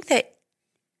like, I think that,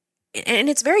 and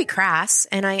it's very crass,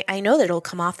 and I know that it'll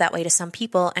come off that way to some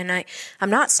people, and I'm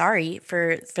not sorry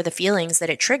for the feelings that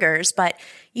it triggers, but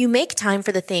you make time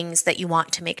for the things that you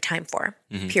want to make time for,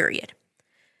 period.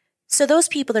 So those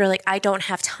people that are like, I don't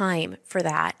have time for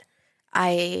that,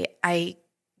 I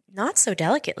not so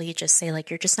delicately just say, like,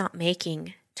 you're just not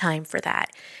making time for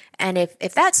that. And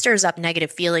if that stirs up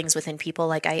negative feelings within people,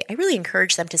 like, I really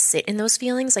encourage them to sit in those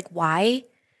feelings, like, why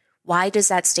does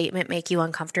that statement make you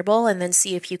uncomfortable? And then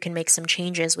see if you can make some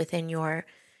changes within your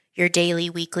daily,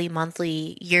 weekly,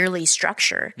 monthly, yearly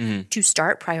structure to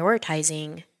start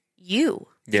prioritizing you.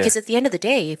 Yeah. Because at the end of the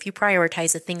day, if you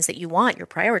prioritize the things that you want, you're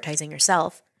prioritizing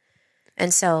yourself.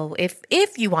 And so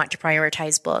if you want to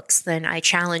prioritize books, then I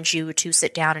challenge you to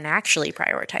sit down and actually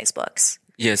prioritize books.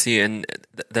 Yeah, see, and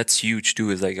that's huge too,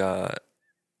 is like,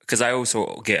 because I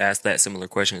also get asked that similar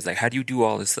question. It's like, how do you do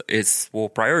all this? It's, well,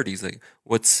 priorities, like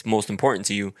what's most important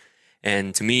to you?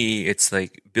 And to me, it's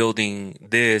like building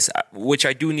this, which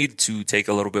I do need to take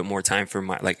a little bit more time for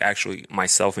actually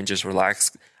myself and just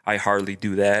relax. I hardly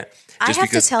do that. I have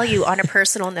to tell you on a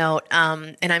personal note,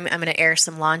 and I'm going to air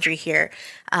some laundry here,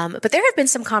 but there have been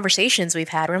some conversations we've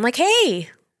had where I'm like, hey,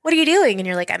 what are you doing? And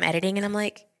you're like, I'm editing. And I'm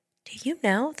like, do you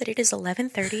know that it is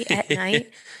 11:30 at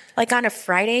night? Like on a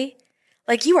Friday?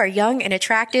 Like, you are young and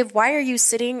attractive. Why are you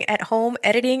sitting at home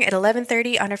editing at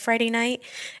 11:30 on a Friday night?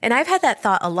 And I've had that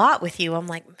thought a lot with you. I'm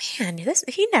like, man,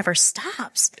 he never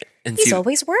stops. And he's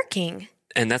always working.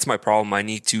 And that's my problem. I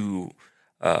need to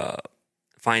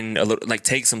find a little, like,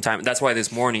 take some time. That's why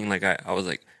this morning, like, I was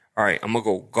like, all right, I'm going to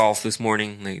go golf this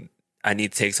morning. Like, I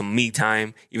need to take some me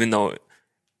time, even though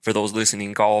for those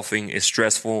listening, golfing is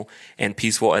stressful and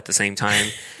peaceful at the same time.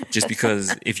 Just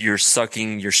because if you're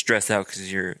sucking, you're stressed out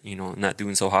because you're, not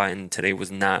doing so hot. And today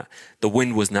the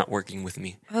wind was not working with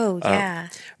me. Oh, yeah.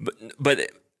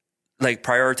 But like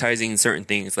prioritizing certain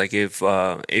things, like if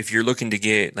you're looking to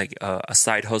get like a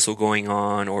side hustle going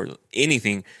on or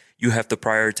anything, you have to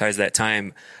prioritize that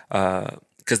time.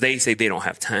 Because they say they don't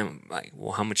have time. Like,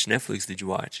 well, how much Netflix did you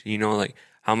watch? Like,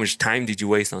 how much time did you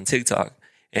waste on TikTok?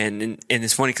 And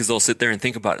it's funny because they'll sit there and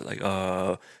think about it like,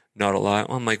 not a lot.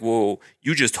 I'm like, well,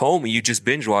 you just told me you just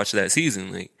binge watched that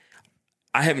season. Like,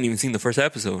 I haven't even seen the first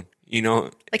episode,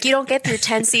 Like, you don't get through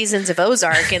 10 seasons of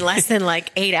Ozark in less than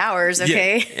like 8 hours,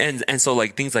 okay? Yeah. And so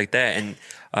like things like that.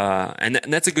 And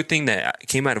that's a good thing that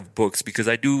came out of books, because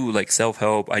I do like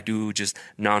self-help. I do just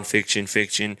nonfiction,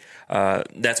 fiction.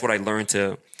 That's what I learned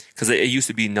because it used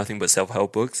to be nothing but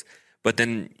self-help books. But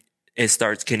then it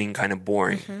starts getting kind of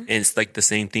boring, and it's like the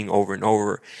same thing over and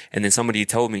over. And then somebody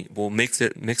told me, well, mix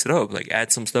it up, like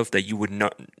add some stuff that you would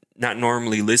not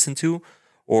normally listen to,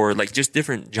 or like just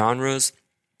different genres.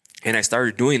 And I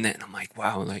started doing that, and I'm like,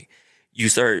 wow, like you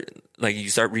start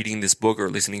reading this book or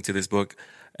listening to this book,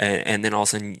 and then all of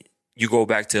a sudden you go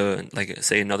back to, like,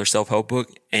 say another self-help book,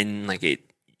 and like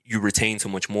you retain so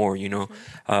much more,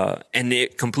 and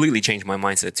it completely changed my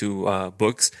mindset to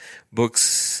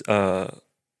books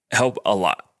help a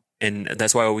lot. And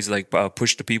that's why I always like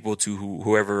push the people to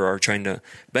whoever are trying to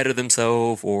better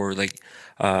themselves, or like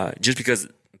just because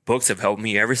books have helped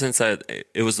me ever since it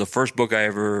was the first book I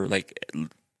ever, like,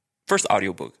 first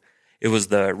audiobook. It was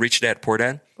the Rich Dad Poor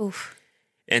Dad. Oof.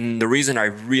 And the reason I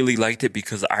really liked it,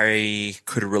 because I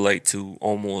could relate to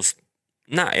almost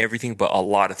not everything, but a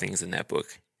lot of things in that book.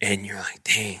 And you're like,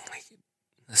 dang, like,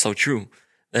 that's so true.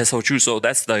 That's so true. So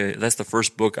that's the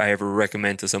first book I ever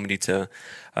recommend to somebody to,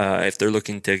 if they're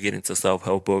looking to get into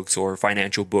self-help books or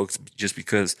financial books, just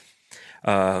because,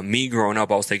 me growing up,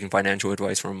 I was taking financial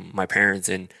advice from my parents,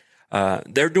 and,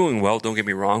 they're doing well, don't get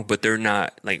me wrong, but they're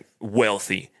not like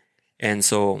wealthy. And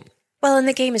so, well, and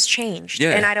the game has changed.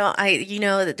 Yeah.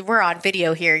 And we're on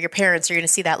video here. Your parents are going to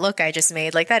see that look I just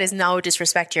made. Like, that is no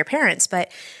disrespect to your parents,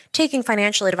 but taking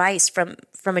financial advice from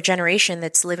a generation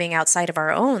that's living outside of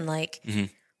our own, like,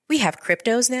 we have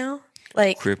cryptos now.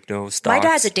 Like, crypto, stocks. My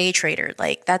dad's a day trader.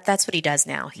 Like, that's what he does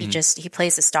now. He he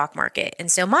plays the stock market.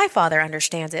 And so my father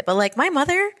understands it. But like my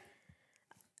mother,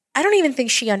 I don't even think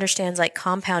she understands like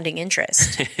compounding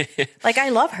interest. Like, I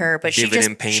love her, but she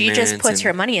just puts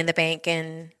her money in the bank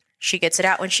and she gets it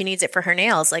out when she needs it for her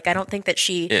nails. Like, I don't think that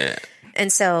she. Yeah.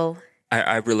 And so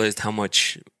I realized how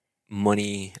much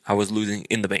money I was losing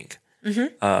in the bank.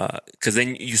 Because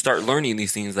then you start learning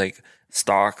these things, like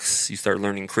stocks, you start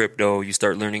learning crypto, you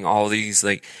start learning all these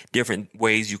like different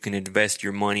ways you can invest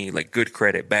your money, like good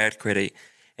credit, bad credit,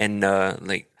 and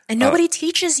And nobody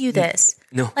teaches you this.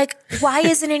 No. Like, why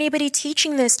isn't anybody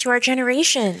teaching this to our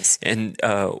generations? And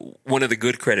one of the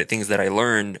good credit things that I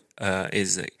learned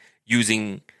is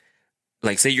using,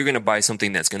 like, say you're going to buy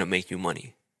something that's going to make you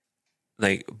money.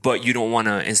 Like, but you don't want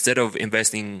to, instead of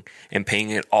investing and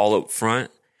paying it all up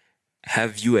front,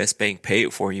 have US Bank pay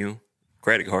it for you,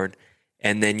 credit card,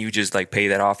 and then you just like pay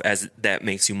that off as that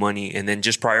makes you money. And then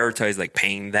just prioritize like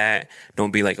paying that.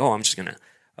 Don't be like, oh, I'm just going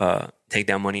to take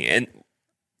that money. And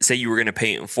say you were going to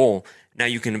pay it in full. Now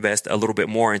you can invest a little bit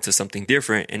more into something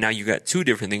different. And now you got two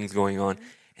different things going on.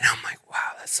 And I'm like,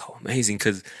 wow, that's so amazing.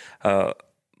 Because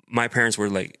my parents were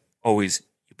like, always,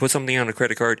 you put something on a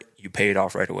credit card, you pay it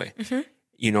off right away. Mm-hmm.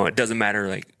 You know, it doesn't matter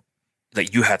like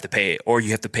you have to pay it or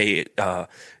you have to pay it,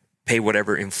 pay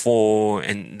whatever in full.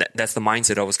 And that's the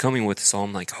mindset I was coming with. So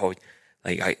I'm like, oh,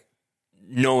 like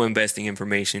no investing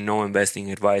information, no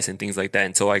investing advice and things like that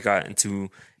until I got into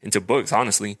books,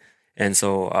 honestly. And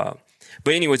so,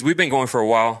 but anyways, we've been going for a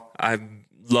while. I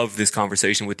love this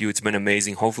conversation with you. It's been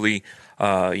amazing. Hopefully,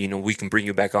 we can bring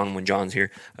you back on when John's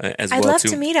here as well. I'd love too.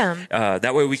 to meet him.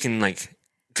 That way we can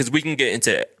because we can get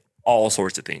into all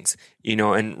sorts of things,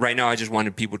 and right now I just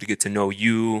wanted people to get to know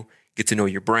you, get to know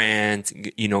your brand,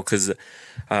 because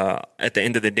at the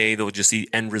end of the day, they'll just see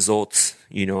end results,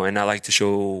 and I like to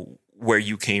show where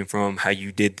you came from, how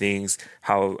you did things,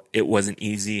 how it wasn't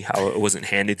easy, how it wasn't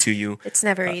handed to you. It's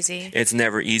never easy. It's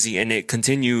never easy. And it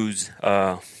continues.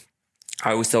 I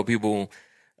always tell people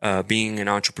being an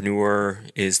entrepreneur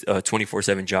is a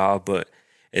 24/7 job, but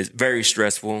it's very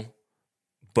stressful,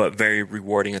 but very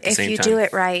rewarding at the same time. If you do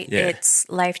it right, it's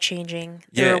life-changing.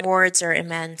 The rewards are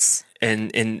immense.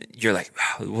 And you're like,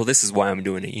 well, this is why I'm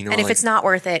doing it. And if it's not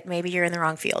worth it, maybe you're in the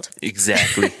wrong field.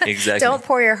 Exactly. Don't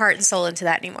pour your heart and soul into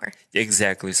that anymore.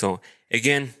 Exactly. So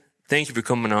again, thank you for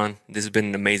coming on. This has been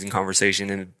an amazing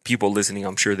conversation, and people listening,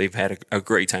 I'm sure they've had a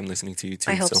great time listening to you too.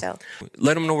 I hope so.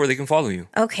 Let them know where they can follow you.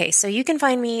 Okay, so you can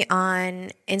find me on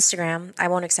Instagram. I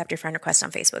won't accept your friend request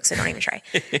on Facebook, so don't even try.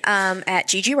 At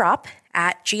Gigi Ropp,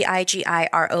 at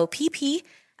GIGIROPP.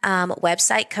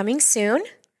 Website coming soon.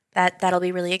 That'll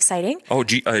be really exciting. Oh,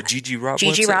 Gigi Ropp.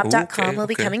 GigiRopp.com will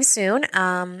be coming soon.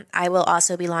 I will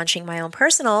also be launching my own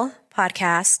personal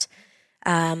podcast,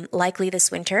 likely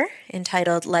this winter,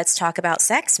 entitled Let's Talk About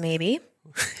Sex, maybe.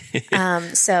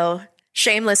 So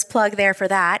shameless plug there for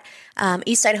that.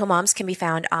 East Idaho Moms can be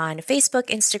found on Facebook,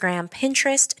 Instagram,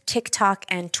 Pinterest, TikTok,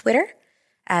 and Twitter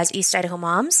as East Idaho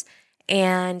Moms,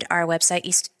 and our website,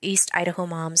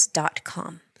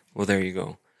 eastidahomoms.com. Well, there you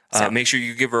go. Make sure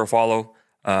you give her a follow.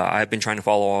 I've been trying to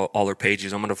follow all her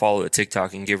pages. I'm going to follow the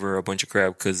TikTok and give her a bunch of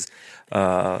crap because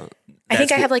I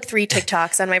think I have like 3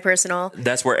 TikToks on my personal.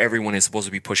 That's where everyone is supposed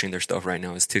to be pushing their stuff right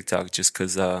now is TikTok, just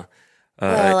because. Well,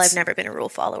 I've never been a rule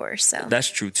follower, so.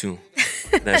 That's true too.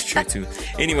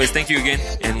 Anyways, thank you again,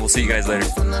 and we'll see you guys later.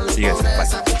 See you guys. Bye.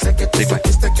 Say bye.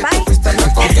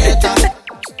 Bye.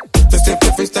 Tú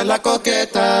siempre fuiste la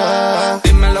coqueta.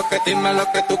 Dime lo que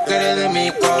tú quieres de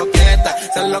mi coqueta.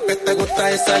 Sé lo que te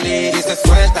gusta es salir y se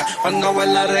suelta. Cuando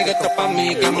baila reggaetón pa'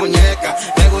 mí que muñeca.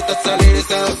 Me gusta salir y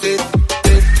seducir.